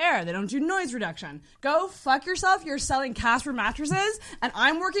dead air. They don't do noise reduction. Go fuck yourself. You're selling Casper mattresses, and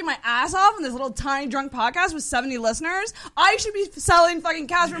I'm working my ass off on this little tiny drunk podcast with 70 listeners. I should be selling fucking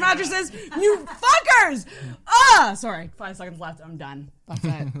Casper mattresses, you fuckers! Sorry. 5 seconds left. I'm done. That's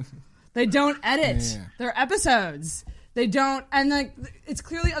it. They don't edit their episodes. They don't, and like it's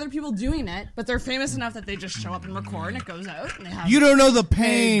clearly other people doing it, but they're famous enough that they just show up and record, and it goes out. And they have You don't know the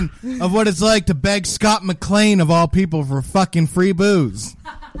pain of what it's like to beg Scott McClane of all people for fucking free booze.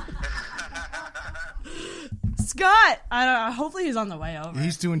 Scott, I don't know. Hopefully he's on the way over.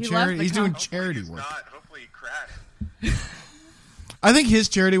 He's doing He charity. left He's the doing com- charity work. Hopefully he crashed. I think his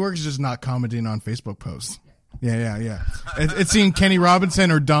charity work is just not commenting on Facebook posts. Yeah. It's seeing Kenny Robinson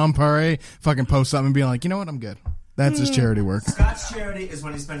or Dom Pare fucking post something and being like, you know what, I'm good. That's his charity work. Scott's charity is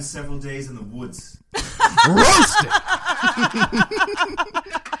when he spends several days in the woods. Roasted!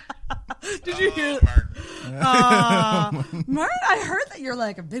 Did you hear Martin, I heard that you're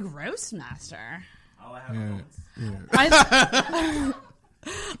like a big roast master. Oh, I have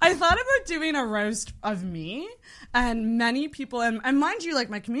I thought about doing a roast of me, and many people, and mind you,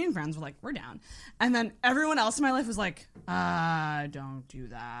 like my comedian friends were like, we're down. And then everyone else in my life was like, don't do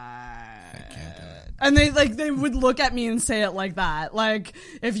that. I can't do it. And they would look at me and say it like that. Like,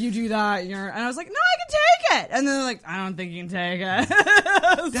 if you do that, you're, and I was like, no, I can take it. And then they're like, I don't think you can take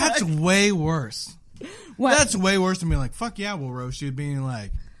it. That's way worse. What? That's way worse than being like, fuck yeah, we'll roast you. Being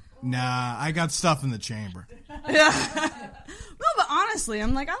like, nah, I got stuff in the chamber. Yeah. No, but honestly,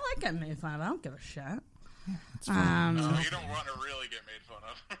 I'm like, I like getting made fun of. I don't give a shit. No, you don't want to really get made fun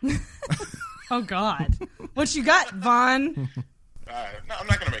of. Oh, God. What you got, Vaughn? No, I'm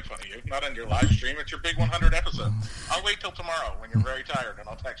not going to make fun of you. Not on your live stream. It's your big 100 episode. I'll wait till tomorrow when you're very tired, and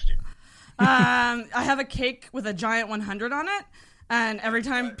I'll text you. I have a cake with a giant 100 on it, And every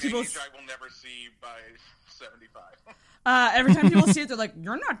time people... Age I will never see by 75. Every time people see it, they're like,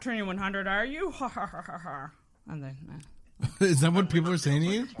 "You're not turning 100, are you?" Ha ha ha ha ha. And they... Is that what people are saying to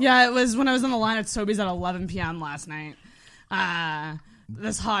you? Yeah, it was when I was on the line at Sobeys at 11 p.m. last night.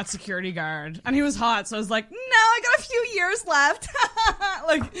 This hot security guard, and he was hot, so I was like, "No, I got a few years left."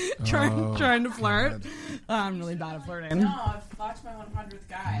 Like trying to flirt. I'm really bad at flirting. No, I fucked my 100th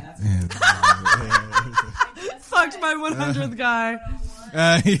guy. That's fucked my 100th guy.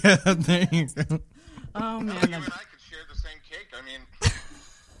 Yeah, there you go. Oh man, You and I could share the same cake. I mean,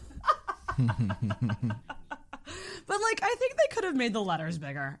 but like, I think they could have made the letters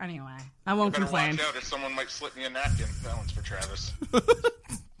bigger. Anyway, I won't better complain. watch out if someone might slip me a napkin. That one's for Travis.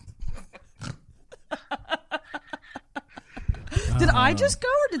 Did I just go,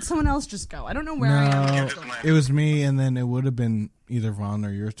 or did someone else just go? I don't know where I am. No, it was me, and then it would have been either Vaughn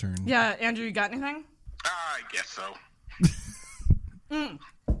or your turn. Yeah, Andrew, you got anything? I guess so.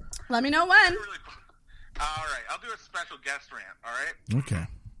 Let me know when. All right, I'll do a special guest rant. All right. Okay.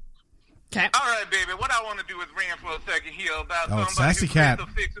 Okay. All right, baby. What I want to do is rant for a second here about Oh, somebody Sassy who plays Cat. a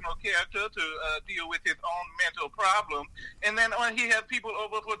fictional character to deal with his own mental problem, and then when he has people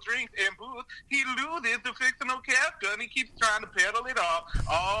over for drinks and booze, he loses the fictional character, and he keeps trying to peddle it off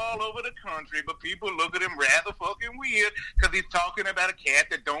all over the country. But people look at him rather fucking weird because he's talking about a cat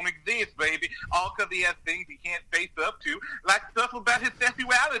that don't exist, baby. All because he has things he can't face up to, like stuff about his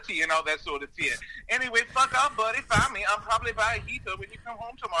sexuality and all that sort of shit. Anyway, fuck off, buddy. Find me. I'm probably by a heater when you come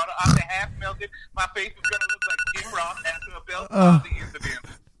home tomorrow. I'll be half melted. My face is gonna look like Jim Ross after a belt incident.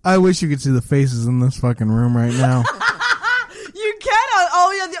 I wish you could see the faces in this fucking room right now. You can.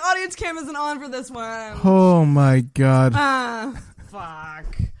 Oh yeah, the audience cam isn't on for this one. Oh my god.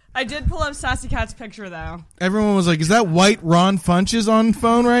 Fuck. I did pull up Sassy Cat's picture though. Everyone was like, "Is that white Ron Funches on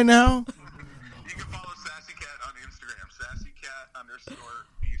phone right now?" You can follow Sassy Cat on Instagram,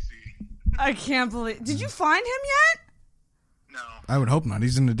 SassyCat_BC. I can't believe. Did you find him yet? I would hope not.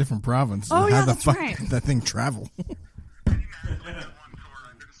 He's in a different province. Oh, yeah, How the that's fuck right. did that thing travel? I've been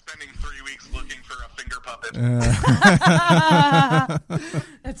spending 3 weeks looking for a finger puppet.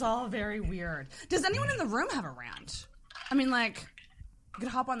 It's all very weird. Does anyone in the room have a rant? I mean, like, you could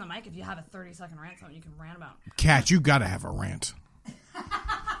hop on the mic if you have a 30-second rant, something you can rant about. Cat, you gotta have a rant.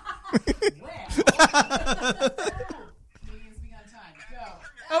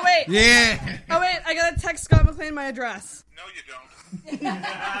 Oh wait. Yeah. Oh wait, I gotta text Scott McLean my address. No, you don't.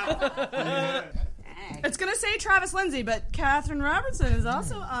 It's gonna say Travis Lindsay, but Catherine Robertson is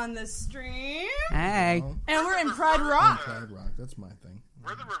also on the stream. Hey. And we're in Pride Rock. Pride Rock, that's my thing.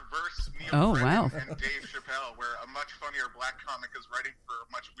 We're the reverse Neil Oh, Brennan wow. and Dave Chappelle, where a much funnier black comic is writing for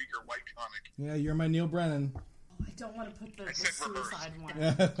a much weaker white comic. Yeah, you're my Neil Brennan. I don't want to put the said reverse. suicide one.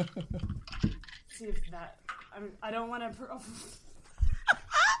 See if that. I don't want to.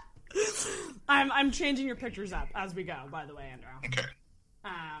 I'm changing your pictures up as we go. By the way, Andrew. Okay.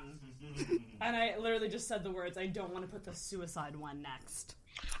 And I literally just said the words. I don't want to put the suicide one next.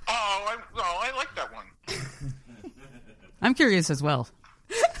 I like that one. I'm curious as well.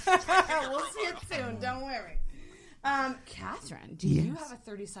 We'll see it soon. Don't worry. Catherine, do you have a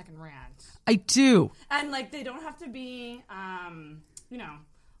 30-second rant? I do. And like, they don't have to be, you know,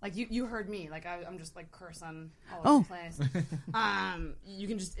 like you heard me. Like I'm just like cursing all over the place. You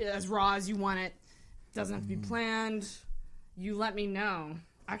can just as raw as you want it. Doesn't have to be planned. You let me know.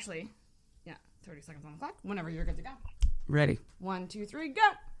 Actually, yeah, 30 seconds on the clock. Whenever you're good to go. Ready. 1, 2, 3, go.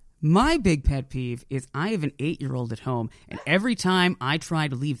 My big pet peeve is I have an 8-year-old at home, and every time I try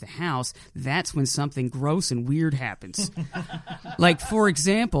to leave the house, that's when something gross and weird happens. Like, for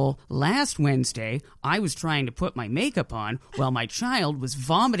example, last Wednesday, I was trying to put my makeup on while my child was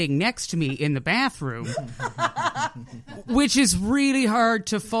vomiting next to me in the bathroom, which is really hard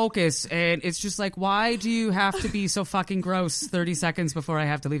to focus, and it's just like, why do you have to be so fucking gross 30 seconds before I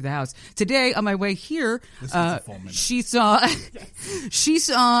have to leave the house? Today, on my way here, she saw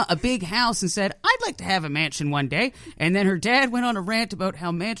a big house and said, I'd like to have a mansion one day. And then her dad went on a rant about how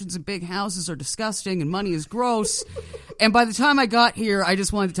mansions and big houses are disgusting and money is gross. And by the time I got here, I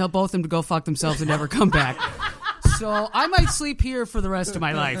just wanted to tell both of them to go fuck themselves and never come back. So I might sleep here for the rest of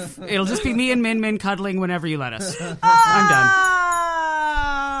my life. It'll just be me and Min Min cuddling whenever you let us. I'm done.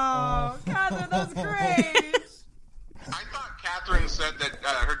 Oh, Catherine, that's great. I thought Catherine said that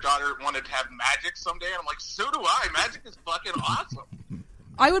her daughter wanted to have magic someday, and I'm like, so do I. Magic is fucking awesome.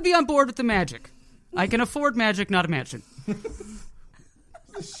 I would be on board with the magic. I can afford magic, not a mansion. It's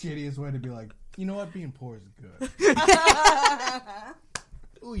the shittiest way to be like, you know what, being poor is good.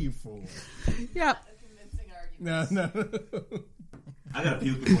 Ooh, you fool. Yeah. No. I gotta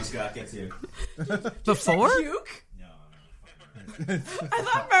puke before Scott gets here. Before? Puke? I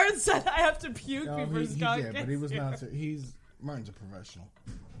thought Martin said I have to puke No, before he Scott did, but he was gets not. here. Martin's a professional.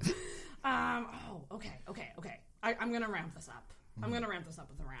 Okay. I'm gonna ramp this up. I'm gonna ramp this up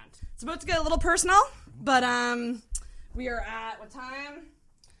with a rant. It's about to get a little personal, but we are at what time?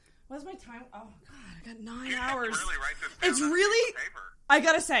 What's my time? Oh God, I got 9 hours. Really write this down It's on a really. piece of paper. I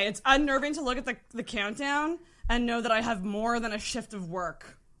gotta say, it's unnerving to look at the countdown and know that I have more than a shift of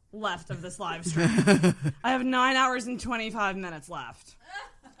work left of this live stream. I have 9 hours and 25 minutes left.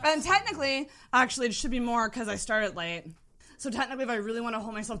 And technically, actually, it should be more because I started late. So technically, if I really want to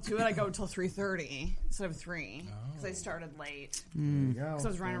hold myself to it, I go till 3:30 instead of 3 because I started late. Because I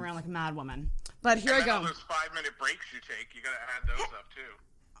was running around like a mad woman. But here I go. All those 5-minute breaks you take, you gotta add those up too.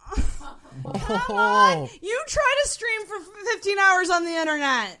 Come on! You try to stream for 15 hours on the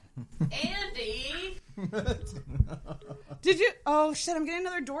internet. Andy! Did you? Oh shit! I'm getting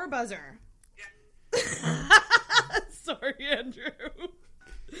another door buzzer. Sorry, Andrew.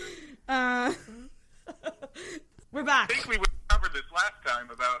 We're back. I think we covered this last time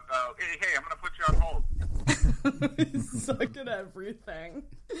about, hey, I'm going to put you on hold. Suck at everything.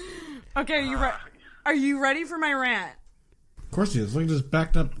 Okay, are you ready for my rant? Of course he is. Look at his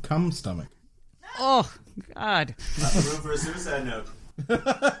backed up cum stomach. Oh, God. Not the room for a suicide note.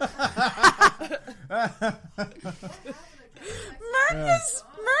 Martin is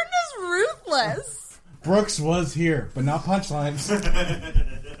ruthless. Brooks was here, but not punchlines.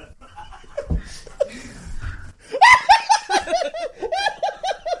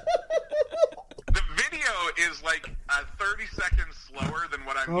 The video is like 30 seconds slower than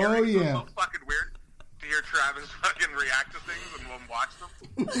what I'm hearing. Oh, So yeah. it's so fucking weird to hear Travis fucking react to things and we'll watch them.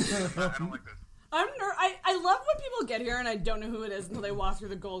 I don't like this. I love when people get here and I don't know who it is until they walk through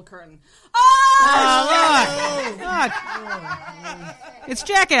the gold curtain. Oh, look! It's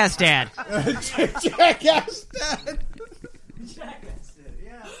Jackass Dad. Jackass Dad.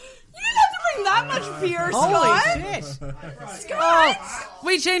 You didn't have to bring that much beer, Scott. Holy shit. Scott!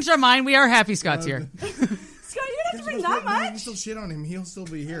 We changed our mind. We are happy Scott's here. Scott, you didn't have to bring that We can much. still shit on him. He'll still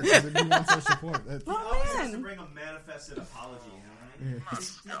be here because he wants our support. Oh, Has to man. bring a manifested apology, you know what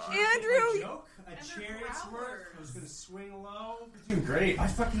I mean? Andrew. A chariot's work. I was going to swing low. Doing great. I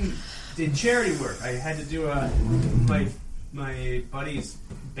fucking did charity work. I had to do my buddy's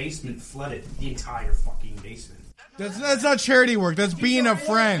basement flooded. The entire fucking basement. That's not charity work. That's being a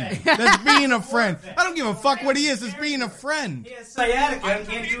friend. That's being a friend. I don't give a fuck what he is. It's being a friend. He has sciatica and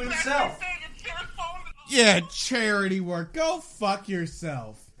can't do it himself. Yeah, charity work. Go fuck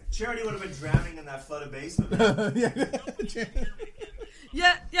yourself. Charity would have been drowning in that flooded basement.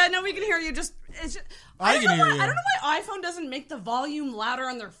 Yeah, no, we can hear you. It's just I can hear you. I don't know why iPhone doesn't make the volume louder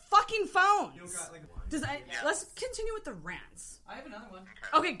on their fucking phones. Let's continue with the rants. I have another one.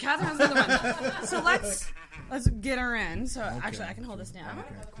 Okay, Catherine has another one. So let's get her in. So actually, I can hold this down.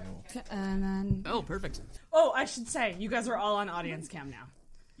 Okay, cool. And then perfect. Oh, I should say you guys are all on audience cam now.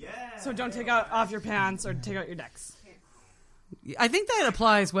 Yeah. So don't take off your pants or take out your dicks. I think that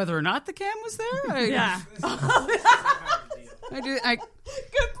applies whether or not the cam was there. Yeah.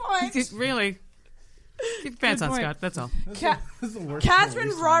 Good point. Really. Keep your pants Good on, point. Scott. That's all.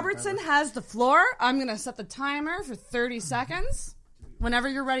 Catherine Robertson has the floor. I'm going to set the timer for 30 seconds. Whenever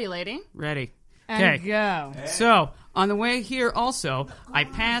you're ready, lady. Ready. And Okay. go. So, on the way here also, I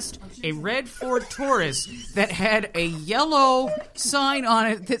passed a red Ford Taurus that had a yellow sign on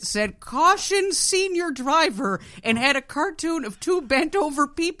it that said, "Caution Senior Driver," and had a cartoon of two bent-over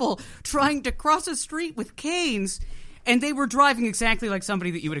people trying to cross a street with canes. And they were driving exactly like somebody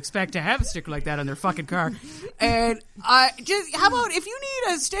that you would expect to have a sticker like that on their fucking car. And how about if you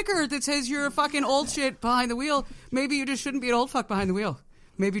need a sticker that says you're a fucking old shit behind the wheel, maybe you just shouldn't be an old fuck behind the wheel.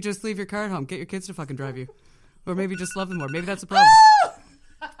 Maybe just leave your car at home. Get your kids to fucking drive you. Or maybe just love them more. Maybe that's the problem.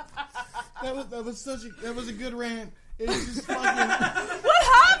 That was a good rant. It was just fucking. What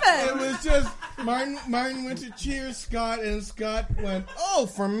happened? It was just Martin went to cheer Scott, and Scott went, "Oh,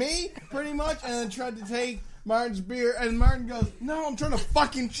 for me," pretty much, and then tried to take Martin's beer, and Martin goes, "No, I'm trying to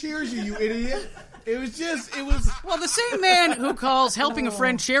fucking cheers you, you idiot." It was. Well, the same man who calls helping a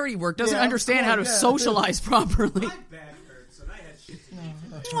friend charity work doesn't understand how to socialize properly.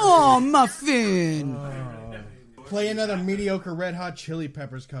 Oh, Muffin! Play another mediocre Red Hot Chili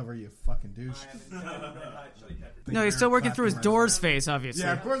Peppers cover, you fucking douche. No, he's still working through his Doors phase, obviously.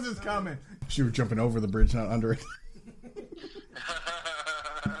 Yeah, of course it's coming. She was jumping over the bridge, not under it.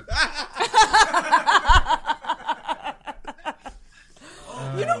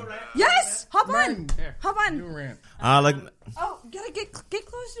 Yes! Hop on! Hop on! Do a rant. Like Oh, gotta get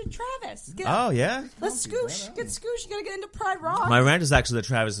close to with Travis. Oh, yeah? Let's scoosh. Get scoosh. You gotta get into Pride Rock. My rant is actually that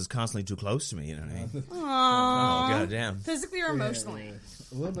Travis is constantly too close to me, you know what I mean? Aww. Oh, goddamn. Physically or emotionally?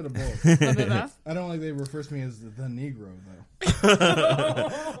 A little bit of both. A little bit of both? I don't like they refer to me as the Negro,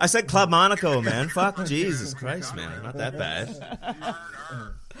 though. I said Club Monaco, man. Fuck, Jesus Christ, man. Not that bad.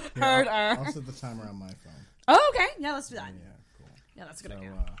 Heard I'll set the timer on my phone. Oh, okay. Yeah, let's do that. Yeah, cool. Yeah, that's a good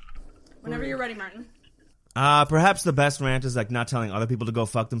idea. Whenever you're ready, Martin. Perhaps the best rant is like not telling other people to go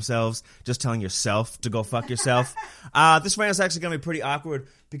fuck themselves, just telling yourself to go fuck yourself. This rant is actually going to be pretty awkward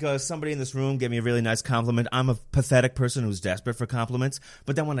because somebody in this room gave me a really nice compliment. I'm a pathetic person who's desperate for compliments,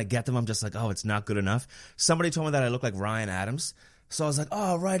 but then when I get them, I'm just like, oh, it's not good enough. Somebody told me that I look like Ryan Adams. So I was like,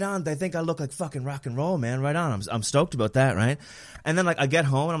 oh, right on. They think I look like fucking rock and roll, man. Right on. I'm stoked about that, right? And then, like, I get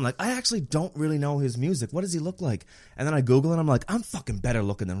home and I'm like, I actually don't really know his music. What does he look like? And then I Google and I'm like, I'm fucking better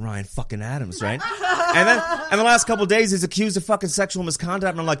looking than Ryan fucking Adams, right? And the last couple of days he's accused of fucking sexual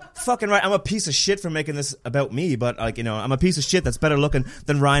misconduct and I'm like, fucking right. I'm a piece of shit for making this about me, but, like, you know, I'm a piece of shit that's better looking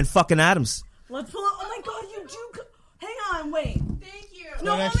than Ryan fucking Adams. Let's pull up. Oh my god, you do. Hang on, wait. Thank you.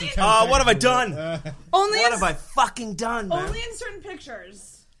 No, what have I done? What have I fucking done, man? Only in certain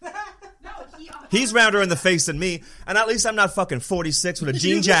pictures. He's rounder in the face than me, and at least I'm not fucking 46 with a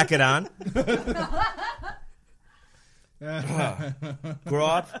jean jacket on. Grow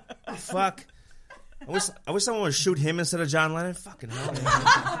up. Fuck. I wish someone would shoot him instead of John Lennon. Fucking hell.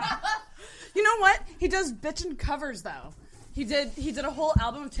 You know what? He does bitchin' covers, though. He did a whole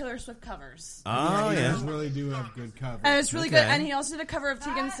album of Taylor Swift covers. Oh, yeah. He really do have good covers. And it's really good. And he also did a cover of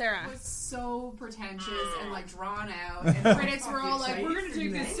Tegan and Sarah. It was so pretentious and like drawn out. And critics were all like, "We're gonna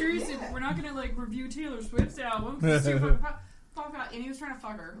take this seriously. We're not gonna like review Taylor Swift's album." Fuck out. And he was trying to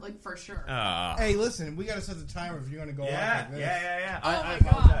fuck her, like for sure. Hey, listen, we gotta set the timer if you're gonna go off like this. Yeah. I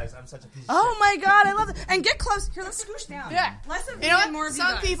apologize. I'm such a piece of Oh my god, I love it. And get close. Here, let's scoosh down. Yeah. Less of You know what? more of you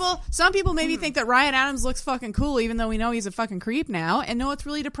guys. Some people maybe think that Ryan Adams looks fucking cool, even though we know he's a fucking creep now. And no, it's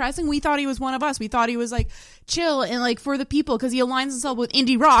really depressing. We thought he was one of us. We thought he was like chill and like for the people because he aligns himself with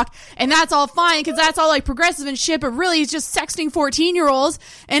indie rock, and that's all fine because that's all like progressive and shit. But really, he's just sexting 14-year-olds.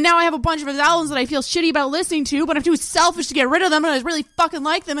 And now I have a bunch of his albums that I feel shitty about listening to, but I'm too selfish to get rid of them, and I really fucking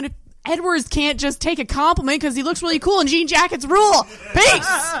like them. And if Edwards can't just take a compliment because he looks really cool and jean jackets rule.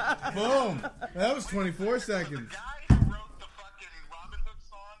 Peace. Boom. That was 24 seconds.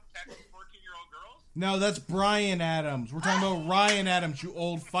 No, that's Bryan Adams. We're talking about Ryan Adams, you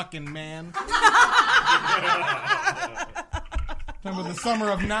old fucking man. Talking about the summer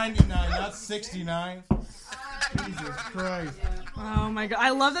of 99, not 69. Jesus Christ. Oh my god.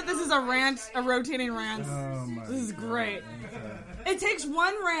 I love that this is a rant, a rotating rant. Oh my This is great. It takes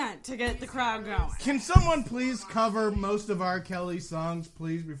one rant to get the crowd going. Can someone please cover most of R. Kelly's songs,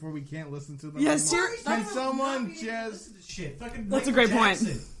 please, before we can't listen to them? Yes, anymore? Can someone just... Shit, fucking That's a great point.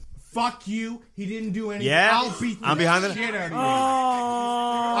 Fuck you. He didn't do anything. Yeah, I'll beat the I'm behind the- shit out of you.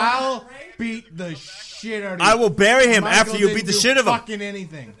 Oh. I'll beat the shit out of you. I will bury him Michael after you didn't beat the do shit of him. Fucking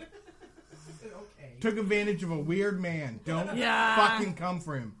anything. Took advantage of a weird man. Don't fucking come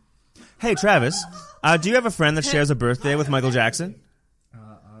for him. Hey, Travis, do you have a friend that shares a birthday with Michael Jackson?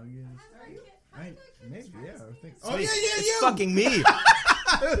 Maybe, yeah. I think. Oh, yeah, it's fucking me.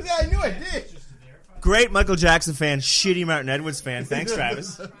 I knew I did. Great Michael Jackson fan, shitty Martin Edwards fan. Thanks,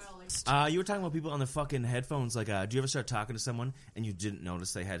 Travis. You were talking about people on the fucking headphones. Like, do you ever start talking to someone and you didn't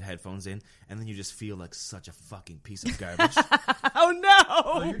notice they had headphones in, and then you just feel like such a fucking piece of garbage? Oh no!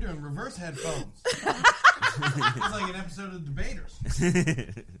 Oh, you're doing reverse headphones. It's like an episode of Debaters.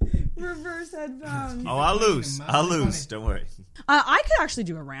 Reverse headphones. Oh, I'll lose. Don't worry. I could actually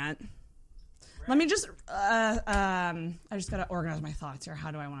do a rant. Let me just. I just gotta organize my thoughts here.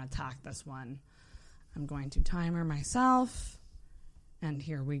 How do I want to attack this one? I'm going to timer myself. And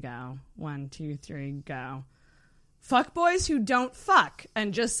here we go. 1, 2, 3, go. Fuck boys who don't fuck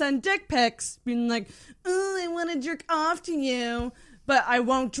and just send dick pics, being like, "Oh, I want to jerk off to you, but I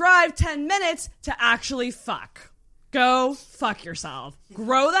won't drive 10 minutes to actually fuck." Go fuck yourself.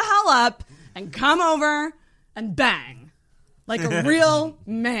 Grow the hell up and come over and bang like a real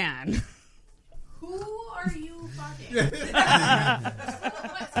man. Who are you fucking?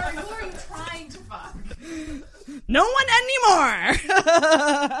 Sorry, who are you trying to fuck? No one anymore.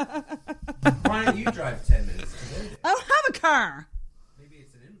 Why don't you drive 10 minutes to go? I don't have a car. Maybe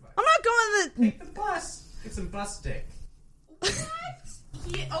it's an invite. I'm not going to Take the bus. Get some bus dick.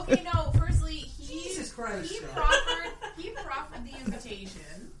 Firstly, Jesus Christ, he Sean. proffered the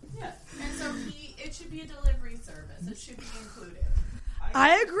invitation. Yeah. And so it should be a delivery service. It should be included.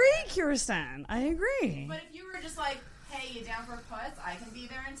 I agree, Kirsten. I agree. But if you were just like, hey, you down for a puss? I can be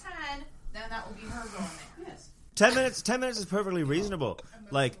there in 10, then that will be her going there. Yes. 10 minutes is perfectly reasonable.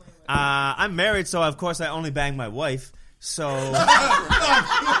 Like, I'm married, so of course I only bang my wife. So,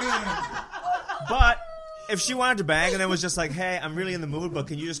 but if she wanted to bang and then was just like, "Hey, I'm really in the mood, but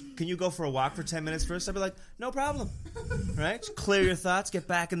can you go for a walk for 10 minutes first?" I'd be like, "No problem." Right? Just clear your thoughts, get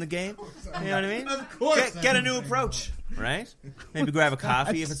back in the game. You know what I mean? Of course. Get a new approach. Right? Maybe grab a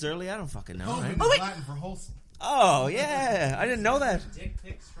coffee if it's early. I don't fucking know. Right? Oh, Latin for wholesome. Oh yeah, I didn't know that. Dick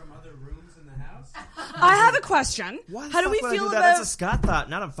pics from other rooms in the house. I have a question. How do we feel that? about? That's a Scott thought,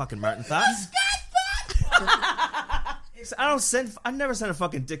 not a fucking Martin thought. I've never sent a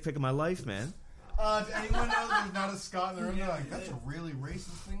fucking dick pic in my life, man. To anyone know there's not a Scot in the room, they're like, that's a really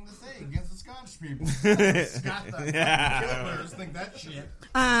racist thing to say against the Scottish people. Scott, killers think that shit.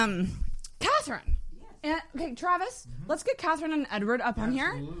 Catherine. Okay, Travis, let's get Catherine and Edward up on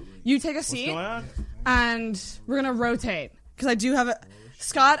here. You take a seat. What's going on? And we're going to rotate. Because I do have a...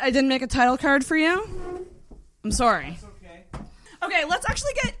 Scott, I didn't make a title card for you. I'm sorry. That's okay. Okay, let's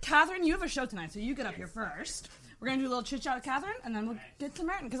actually get... Catherine, you have a show tonight, so you get up here first. We're going to do a little chit-chat with Catherine, and then we'll get to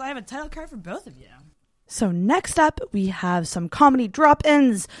Martin, because I have a title card for both of you. So next up, we have some comedy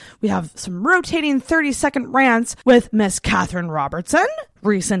drop-ins. We have some rotating 30-second rants with Miss Catherine Robertson,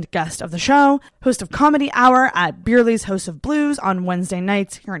 recent guest of the show, host of Comedy Hour at Beerley's House of Blues on Wednesday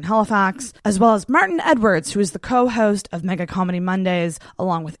nights here in Halifax, as well as Martin Edwards, who is the co-host of Mega Comedy Mondays,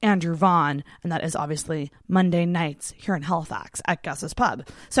 along with Andrew Vaughn, and that is obviously Monday nights here in Halifax at Gus's Pub.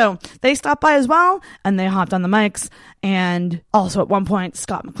 So they stopped by as well, and they hopped on the mics, and also at one point,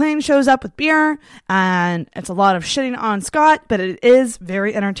 Scott McLean shows up with beer, and it's a lot of shitting on Scott, but it is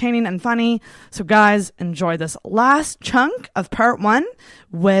very entertaining and funny. So guys, enjoy this last chunk of part 1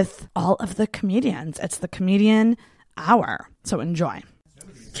 with all of the comedians. It's the Comedian Hour. So enjoy.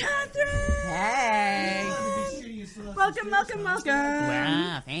 Catherine! Hey! Welcome. Wow,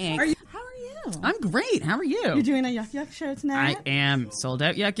 thanks. How are you? I'm great. How are you? You're doing a Yuck Yuck show tonight? I am. Sold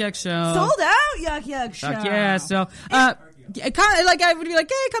out Yuck Yuck show. Sold out Yuck Yuck show. Fuck yeah. So, kind of like I would be like,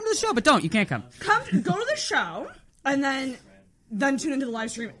 hey, come to the show, but don't. You can't come. Go to the show, and then tune into the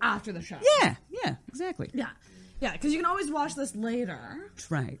live stream after the show. Yeah, exactly. Yeah, because you can always watch this later.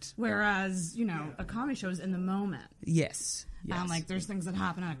 Right. Whereas, a comedy show is in the moment. Yes. And, there's things that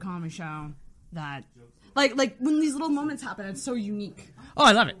happen at a comedy show that... Like when these little moments happen, it's so unique. Oh,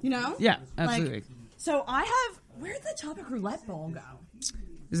 I love it. You know? Yeah, absolutely. So I have... Where'd the topic roulette bowl go?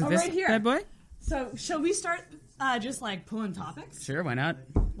 Is it this right here. bad boy? So shall we start just pulling topics? Sure, why not?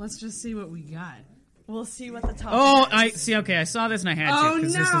 Let's just see what we got. We'll see what the topic Oh, is. I see. Okay, I saw this and I had Oh, to.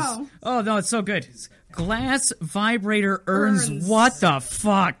 'Cause no. Oh, no, it's so good. Glass vibrator urns. What the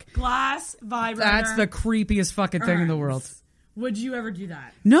fuck? Glass vibrator. That's the creepiest fucking thing in the world. Would you ever do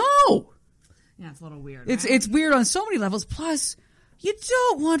that? No! Yeah, it's a little weird. It's weird on so many levels. Plus, you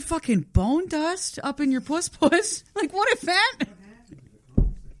don't want fucking bone dust up in your puss. Like, what if that...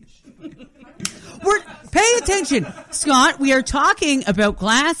 Pay attention, Scott. We are talking about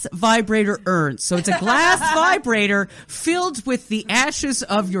glass vibrator urns. So it's a glass vibrator filled with the ashes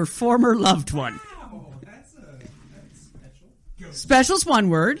of your former loved one. That's special. Special's one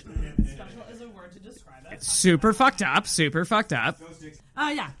word. Special is a word to describe it. Super fucked up.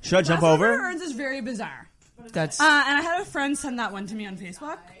 Yeah. Should I jump Glass over? vibrator urns is very bizarre. That's and I had a friend send that one to me on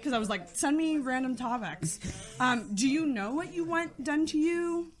Facebook because I was like, send me random topics. Do you know what you want done to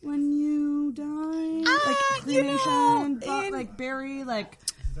you when you die? Like cremation, bury,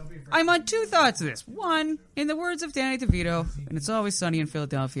 I'm on two thoughts of this. One, in the words of Danny DeVito, and It's Always Sunny in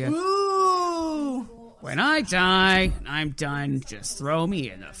Philadelphia. Ooh. When I die, I'm done. Just throw me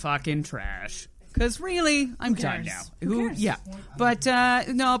in the fucking trash. Because really, I'm done now. Who cares? Yeah. But,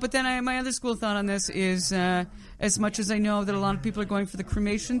 no, but then my other school thought on this is, as much as I know that a lot of people are going for the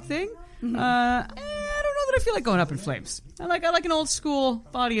cremation thing, I don't know that I feel like going up in flames. I like an old school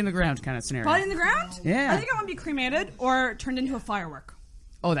body in the ground kind of scenario. Body in the ground? Yeah. I think I want to be cremated or turned into a firework.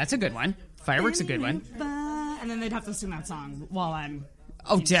 Oh, that's a good one. Firework's a good one. And then they'd have to sing that song while I'm...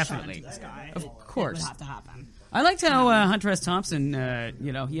 Oh, being shot definitely. into the sky. Of course. It would have to happen. I liked how Hunter S. Thompson,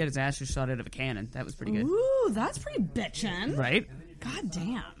 he had his ashes shot out of a cannon. That was pretty good. Ooh, that's pretty bitchin'. Right? God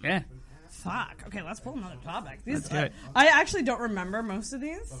damn. Yeah. Fuck. Okay, let's pull another topic. Let's do it. I actually don't remember most of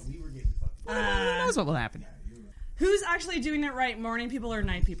these. Who knows what will happen? Who's actually doing it right, morning people or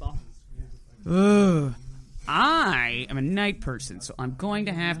night people? Ugh. I am a night person, so I'm going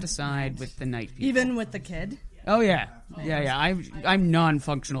to have to side with the night people. Even with the kid? Oh yeah. I'm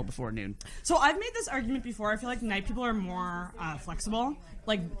non-functional before noon. So I've made this argument before. I feel like night people are more flexible.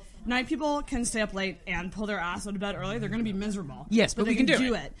 Like, night people can stay up late and pull their ass out of bed early. They're going to be miserable. Yes, but they we can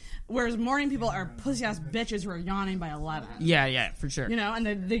do it. Whereas morning people are pussy-ass bitches who are yawning by 11. Yeah, for sure. You know,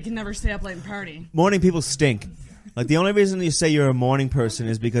 and they can never stay up late and party. Morning people stink. Like, the only reason you say you're a morning person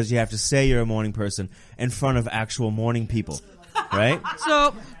is because you have to say you're a morning person in front of actual morning people. Right?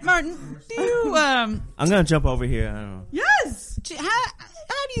 So, Martin, do you... I'm going to jump over here. I don't know. Yes!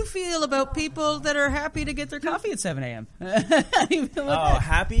 How do you feel about people that are happy to get their coffee at 7 a.m.? How do you feel about that?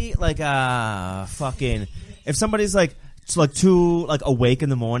 Happy? Like, fucking... If somebody's, like too, like, awake in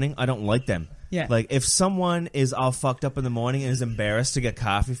the morning, I don't like them. Yeah. Like, if someone is all fucked up in the morning and is embarrassed to get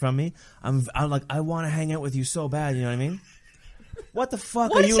coffee from me, I'm like, I want to hang out with you so bad, you know what I mean? What the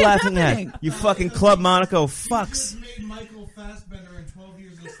fuck are you laughing at? You fucking Club Monaco fucks. You made Michael Fassbender in 12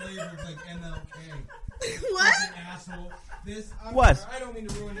 Years a Slave look like MLK. What? Fucking asshole. What? Sorry, I don't mean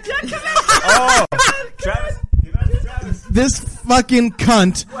to ruin it. Oh! Travis? Give it up to Travis. This fucking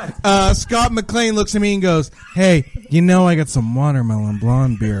cunt, Scott McLean, looks at me and goes, "Hey, you know I got some watermelon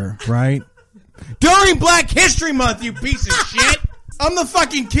blonde beer, right? During Black History Month, you piece of shit! I'm the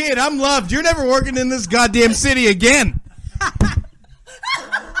fucking kid. I'm loved. You're never working in this goddamn city again."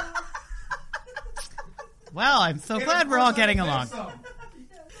 Well, I'm so glad we're all getting along.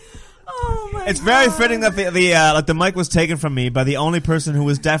 Oh my It's very fitting that the mic was taken from me by the only person who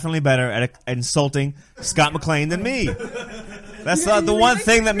was definitely better at insulting Scott McLean than me. That's the one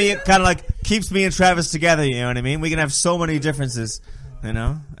thing that kind of like keeps me and Travis together. You know what I mean? We can have so many differences, you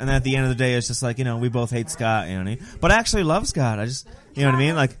know. And then at the end of the day, it's just like, you know, we both hate Scott. You know what I mean? But I actually love Scott. I just, you know what I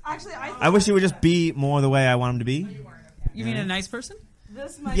mean? Like, I wish he would just be more the way I want him to be. You mean a nice person?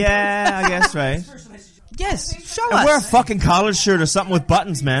 Yeah, I guess right. Yes, show And us. wear a fucking collared shirt or something with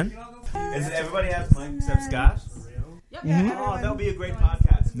buttons, man. Is everybody has a mic except Scott? Mhm. Oh, that'll be a great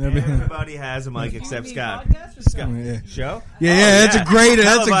podcast. That'll be- Everybody has a mic except Scott. Scott. Yeah. Show? Yeah, that's a great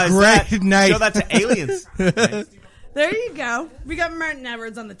Televise that. night. Show that to aliens. There you go. We got Martin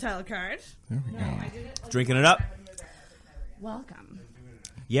Edwards on the title card. Drinking it up. Welcome.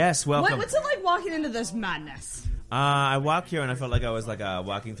 Yes, welcome. What's it like walking into this madness? I walk here and I felt like I was like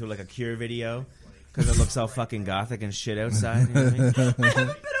walking through like a Cure video because it looks all fucking gothic and shit outside. You know what I mean? I haven't been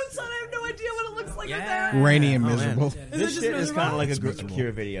outside. I have no idea what it looks like out there. Rainy and Oh, man. miserable. This shit is kind of like a miserable.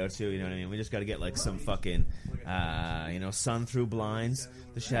 Cure video too. You know what I mean? We just got to get like some fucking, sun through blinds,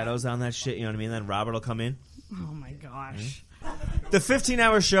 the shadows on that shit. You know what I mean? Then Robert will come in. Oh my gosh. The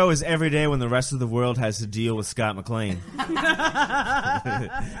 15-hour show is every day when the rest of the world has to deal with Scott McLean.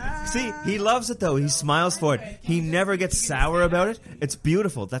 See, he loves it though. He smiles for it. He never gets sour about it. It's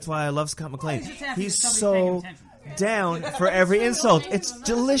beautiful. That's why I love Scott McLean. He's so down for every insult. It's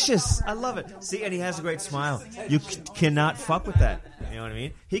delicious. I love it. See, and he has a great smile. You cannot fuck with that. You know what I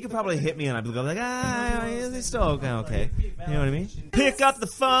mean? He could probably hit me and I'd be like, it's still okay. You know what I mean? Pick up the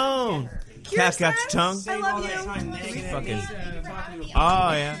phone. Cat got your tongue. I love you. Fucking.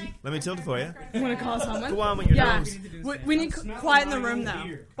 Oh yeah. Let me tilt it for you. You want to call someone? Go on with your yeah. nose. We need quiet in the room,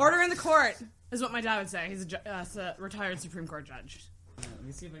 though. Order in the court is what my dad would say. He's a retired Supreme Court judge. Let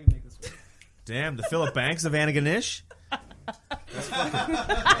me see if I can make this work. Damn, the Philip Banks of Antigonish?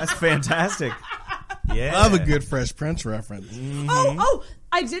 That's fantastic. Yeah. Love a good Fresh Prince reference. Mm-hmm. Oh,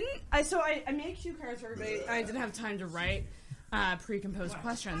 I didn't. I made cue cards for everybody. I didn't have time to write pre-composed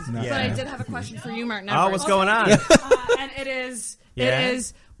questions, No. but Yeah. I did have a question for you, Martin. Oh, what's going on? And it is, Yeah?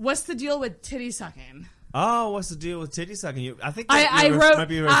 what's the deal with titty sucking? Oh, what's the deal with titty sucking? I think I you wrote might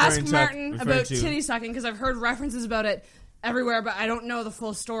be ask referring Martin about to titty sucking because I've heard references about it everywhere, but I don't know the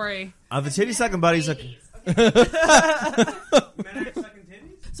full story. The titty sucking buddies.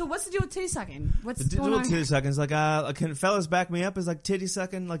 So what's the deal with titty sucking? What's The deal going with on? titty sucking is like, can fellas back me up? Is like titty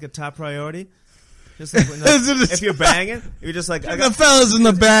sucking like a top priority? Just like, if you're banging, you're just like, I The fellas in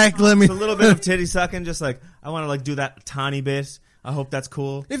the back, let me. a little bit of titty sucking. Just like, I want to like do that tiny bit. I hope that's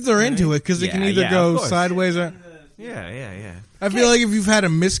cool. If they're into it, because it can either go sideways or. Yeah. I feel like if you've had a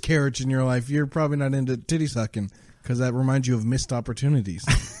miscarriage in your life, you're probably not into titty sucking because that reminds you of missed opportunities.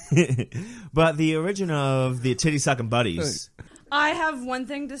 But the origin of the titty sucking buddies. I have one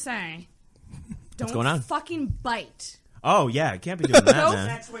thing to say. Don't going on? fucking bite. Oh yeah, can't be doing that, Nope. man.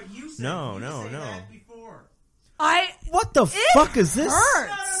 That's what you said. No. What the fuck is this?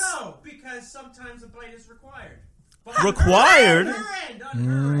 Hurts. No, because sometimes a bite is required. But Required? On her end.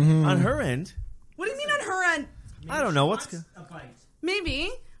 On her end? What do you mean on her end? I don't know what's. A bite. Maybe.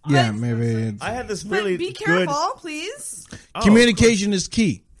 Yeah, maybe. It's, I had this But really be good. careful, please. Oh, communication is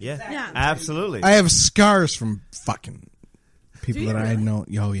key. Yeah, absolutely. I have scars from fucking people Do you that I really? know.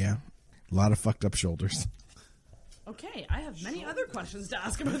 Oh yeah, a lot of fucked up shoulders. Okay, I have many other questions to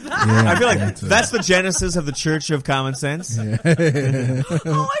ask about that. I feel like that's the genesis of the Church of Common Sense. Oh, I should have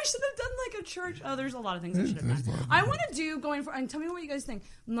done like a church. Oh, there's a lot of things I should have done. I want to do going for. And tell me what you guys think.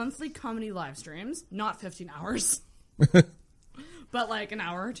 Monthly comedy live streams, not 15 hours, but like an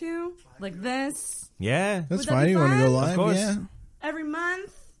hour or two, like this. Yeah, that's fine. You want to go live? Of course. Yeah. Every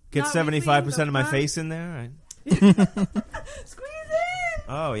month. Get 75% of my face in there. Right? Squeeze in.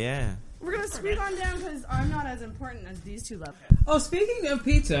 Oh yeah. We're gonna squeeze on down because I'm not as important as these two love. Oh, speaking of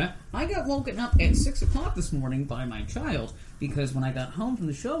pizza, I got woken up at 6 o'clock this morning by my child because when I got home from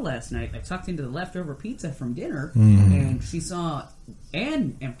the show last night, I tucked into the leftover pizza from dinner, and she saw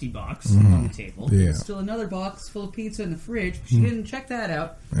an empty box on the table. Yeah. Still another box full of pizza in the fridge. She didn't check that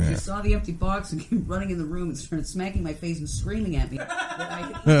out. She saw the empty box and came running in the room and started smacking my face and screaming at me that I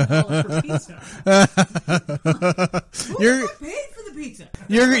could eat all of her pizza. Who paid for the pizza?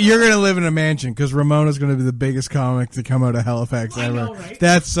 You're gonna live in a mansion because Ramona's gonna be the biggest comic to come out of Halifax ever. know, right?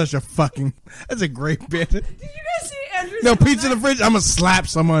 That's such a fucking. That's a great bit. Did you guys see Andrew's? No pizza in the fridge. I'm gonna slap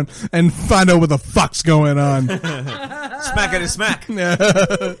someone and find out what the fuck's going on. Smack it, smack.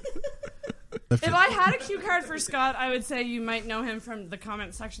 If I had a cue card for Scott, I would say you might know him from the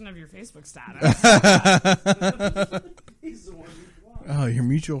comment section of your Facebook status. He's the one you want. Oh, your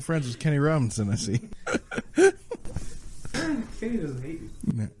mutual friends with Kenny Robinson, I see. Kenny doesn't hate you.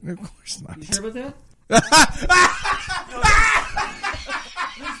 No, of course not. You sure about that?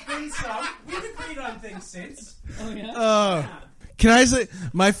 There's been some. We've agreed on things since. Oh, yeah? Can I say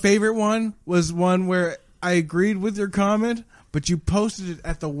my favorite one was one where I agreed with your comment, but you posted it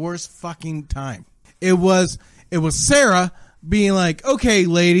at the worst fucking time. It was Sarah being like, "Okay,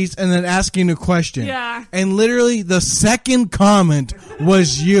 ladies," and then asking a question. Yeah. And literally the second comment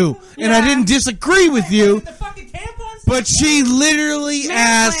was you. And I didn't disagree with you. But she literally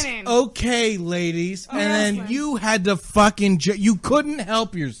asked, "Okay, ladies," and then you had to fucking you couldn't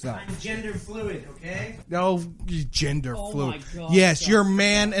help yourself. I'm gender fluid, okay? No, gender fluid. my God, yes, God. you're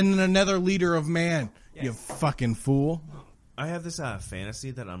man and then another leader of man. Yes. You fucking fool. I have this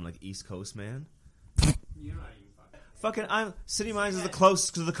fantasy that I'm like East Coast man. You're not even Fucking, City Minds is the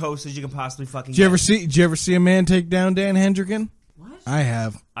closest to the coast as you can possibly fucking Did you get. ever see a man take down Dan Hendricken? What? I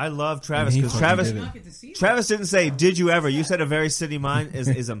have. I love Travis And he because fucking Travis didn't say "Did you ever?" You said a very City Mind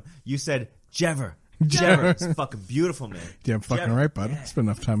ism. You said "Jever." Jever. It's fucking beautiful, man. Yeah, I'm fucking Jever. right, bud. Spent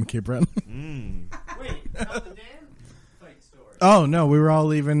enough time in Cape Breton. Wait, not the Dan fight story. Oh no, we were all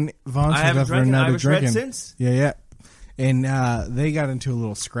leaving Vaughn's I haven't after drank an another Irish Red drinking. since. Yeah, and they got into a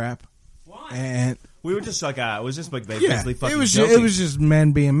little scrap. Why? And We were just like, it was just like yeah, basically fucking it was joking. just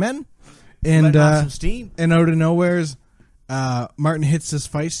men being men, and Letting off some steam. and out of nowhere's Martin hits his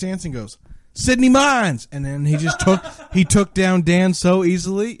fight stance and goes, "Sydney Mines," and then he just took down Dan so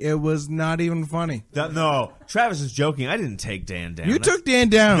easily it was not even funny. No, Travis is joking. I didn't take Dan down. You took Dan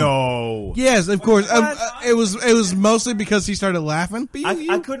down. No. Yes, of course. It was mostly because he started laughing. But I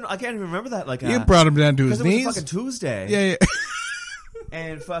can't even remember that. Like you brought him down to his it knees. was fucking Tuesday. Yeah.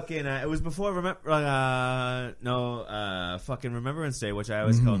 And fucking, it was before fucking Remembrance Day, which I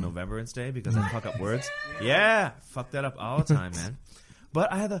always call Novembrance Day because I fuck up words. Yeah, fuck that up all the time, man.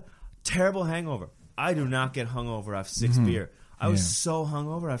 But I had a terrible hangover. I do not get hungover off 6 beer. I was so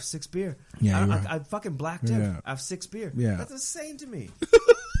hungover off 6 beer. Yeah, I fucking blacked out Yeah. off 6 beer. Yeah. That's insane to me.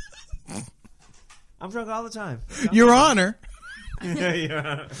 I'm drunk all the time. Your Honor.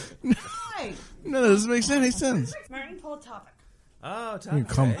 Yeah. No, this makes any sense. Martin, pull a topic. Oh, You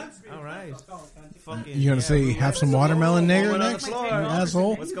come- all right. Fucking, You gonna say have some watermelon nigger Rolling on the next? floor. You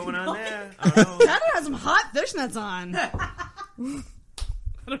asshole. What's going on there? I don't know. Dad has some hot fishnets on.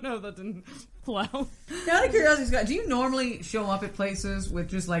 I don't know if that didn't flow. Out of curiosity, Scott, do you normally show up at places with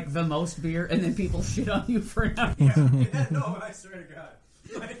just like the most beer and then people shit on you for enough? No, I swear to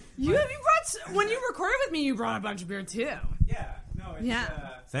God. You brought when you recorded with me. You brought a bunch of beer too. Yeah, no, it's, Yeah.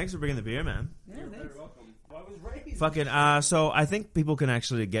 Thanks for bringing the beer, man. You're very welcome. Well, I was raised. Fucking, so I think people can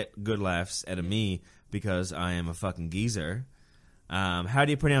actually get good laughs out of me because I am a fucking geezer. How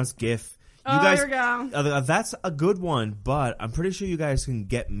do you pronounce GIF? You guys, here we go. That's a good one, but I'm pretty sure you guys can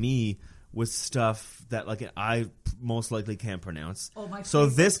get me with stuff that like I most likely can't pronounce. Oh, my so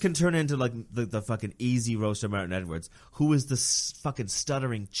favorite. this can turn into like the fucking easy roast of Martin Edwards, who is the fucking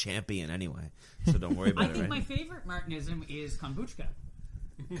stuttering champion anyway. So don't worry about I it. think Right? my favorite Martinism is kombucha.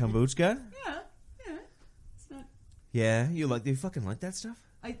 Kombucha? Yeah. It's not. Yeah, you fucking like that stuff?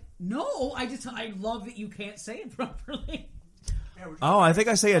 I love that you can't say it properly. Oh, I think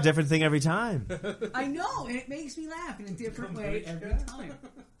I say a different thing every time. I know, and it makes me laugh in a different way every time.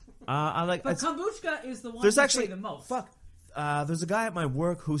 I like. But kombucha is the one There's I actually say the most. There's a guy at my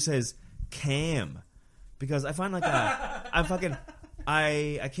work who says cam, because I find like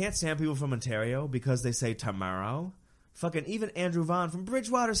I can't stand people from Ontario because they say tomorrow. Fucking even Andrew Vaughn from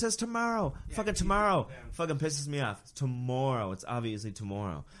Bridgewater says tomorrow. Fucking tomorrow. Fucking pisses me off. It's tomorrow. It's obviously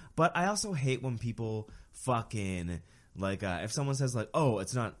tomorrow. But I also hate when people fucking like if someone says like, oh,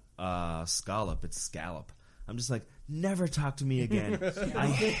 it's not scallop, it's scallop. I'm just like, never talk to me again. I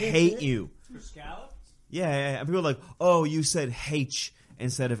hate you. For scallops? Yeah. And people are like, oh, you said H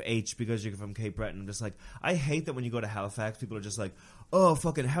instead of H because you're from Cape Breton. I'm just like, I hate that when you go to Halifax, people are just like, oh,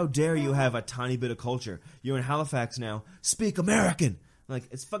 fucking, how dare you have a tiny bit of culture? You're in Halifax now. Speak American. Like,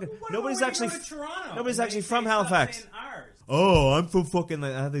 it's fucking... Nobody's actually from Halifax. Oh, I'm from fucking...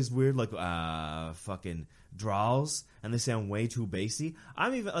 Like, I have these weird, like, fucking drawls, and they sound way too bassy.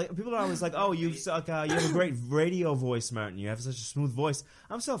 I'm even... Like, people are always like, oh, you have a great radio voice, Martin. You have such a smooth voice.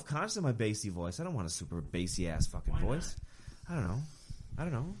 I'm self-conscious of my bassy voice. I don't want a super bassy-ass fucking voice. I don't know.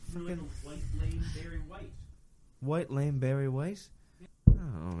 Fucking... Like a white, lame Barry White. White, lame Barry White?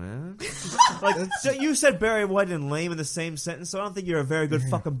 Oh, man. Like, so you said Barry White and lame in the same sentence, so I don't think you're a very good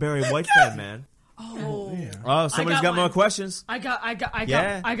fucking Barry White fan, man. Oh, Oh, somebody's got more questions. I got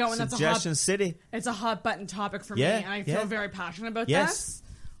one. That's Suggestion City. It's a hot button topic for Yeah, me, and I feel yeah. very passionate about Yes.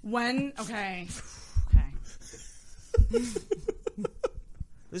 this. Okay.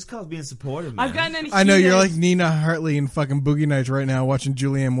 This calls being supportive, I've man. gotten I know you're like Nina Hartley in fucking Boogie Nights right now, watching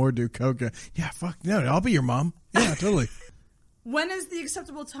Julianne Moore do coca. Yeah, fuck no, I'll be your mom. Yeah, totally. When is the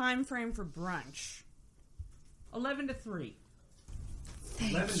acceptable time frame for brunch? 11 to 3.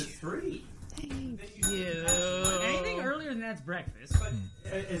 11 to 3. Thank you. Anything earlier than that's breakfast. But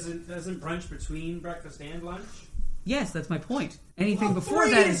isn't brunch between breakfast and lunch? Yes, that's my point. Anything before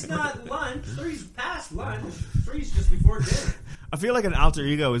 3 that is not lunch. 3's past lunch. 3's just before dinner. I feel like an alter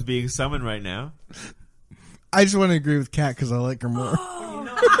ego is being summoned right now. I just want to agree with Kat because I like her more. An alter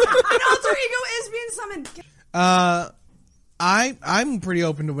ego is being summoned. I'm pretty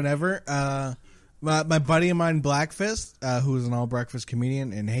open to whenever. My buddy of mine, Blackfist, who is an all breakfast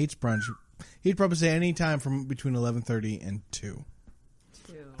comedian and hates brunch, he'd probably say any time from between 11:30 and 2.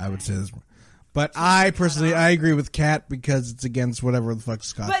 I would say this. But I personally, I agree with Kat because it's against whatever the fuck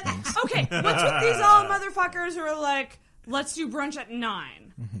Scott But thinks. okay, what's with these all motherfuckers who are like, let's do brunch at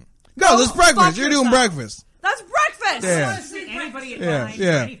 9? No, this Fuck breakfast. You're doing yourself. breakfast. That's breakfast. Yeah. I want to see anybody at 9.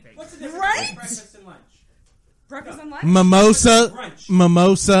 Yeah. What's the difference Right? between breakfast and lunch? Breakfast and lunch.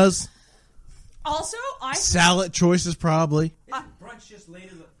 Mimosas. Also, Salad choices probably. Brunch just later.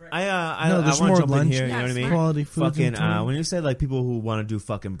 I there's want more to jump lunch. in here. You know what I mean? Quality foods Fucking in town. when you say like people who want to do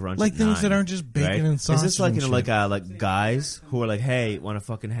fucking brunch, Like at things 9, that aren't just bacon right? and Is sausage this like and shit. like guys who are like, hey, want to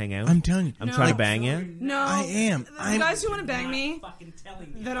fucking hang out? I'm telling you. I'm trying to bang you. No, I am. The guys who want to bang me,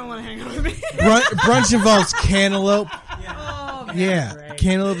 they don't want to hang out with me. Brunch involves cantaloupe. Oh, Yeah, great.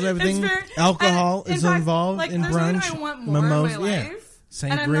 cantaloupe and everything. It's very- Alcohol and is in fact, involved like, in there's brunch. nothing I want more in my Mimosas, life. yeah.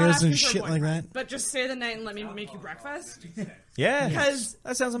 And I'm not Sangrias asking and for a shit like boyfriend, that. But just stay the night and let me make you breakfast. Yeah, Because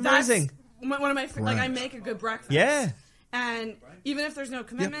that sounds that's amazing. one of my like I Right. make a good breakfast. Yeah. And even if there's no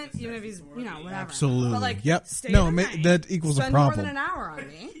commitment, even if he's whatever. Absolutely. But like, Yep. stay No, the ma- night, that equals a spend problem. more than an hour on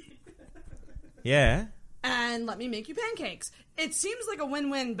me. Yeah. And let me make you pancakes. It seems like a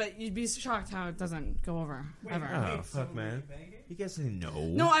win-win, but you'd be shocked how it doesn't go over ever. Oh fuck, man. You guys say no.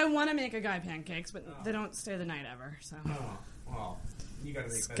 No, I want to make a guy pancakes, but they don't stay the night ever. So. Well, you gotta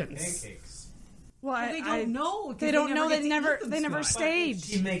make better pancakes. Well, Well, they don't know. They don't know. get to eat They them, never Scott. stayed. If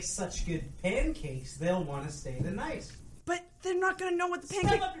she makes such good pancakes, they'll want to stay the night. But they're not going to know what the pancake.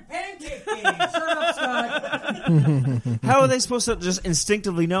 Step up your pancake game. Shut up, Scott. How are they supposed to just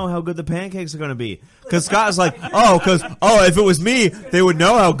instinctively know how good the pancakes are going to be? Because Scott is like, if it was me, they would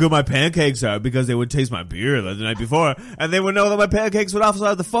know how good my pancakes are because they would taste my beer the night before, and they would know that my pancakes would also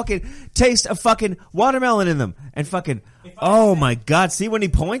have the fucking taste of fucking watermelon in them, and fucking. Oh my God! See when he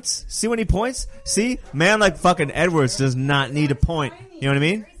points? See, man, like fucking Edwards does not need a point. You know what I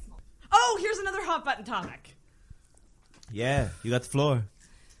mean? Oh, here's another hot button topic. Yeah, you got the floor.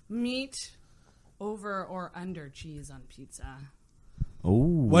 Meat over or under cheese on pizza. Oh,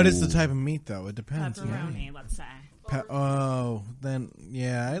 What is the type of meat though? It depends. Pepperoni, let's say. Then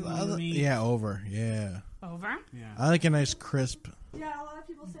yeah, over. Yeah, Over? Yeah. I like a nice crisp. Yeah, a lot of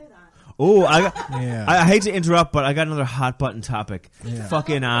people say that. Oh, Yeah. I hate to interrupt, but I got another hot button topic. Yeah.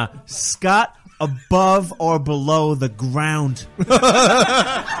 Fucking Scott above or below the ground. I'm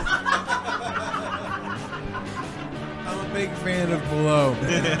a big fan of below.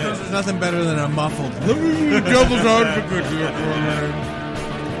 There's nothing better than a muffled. Double dog for good.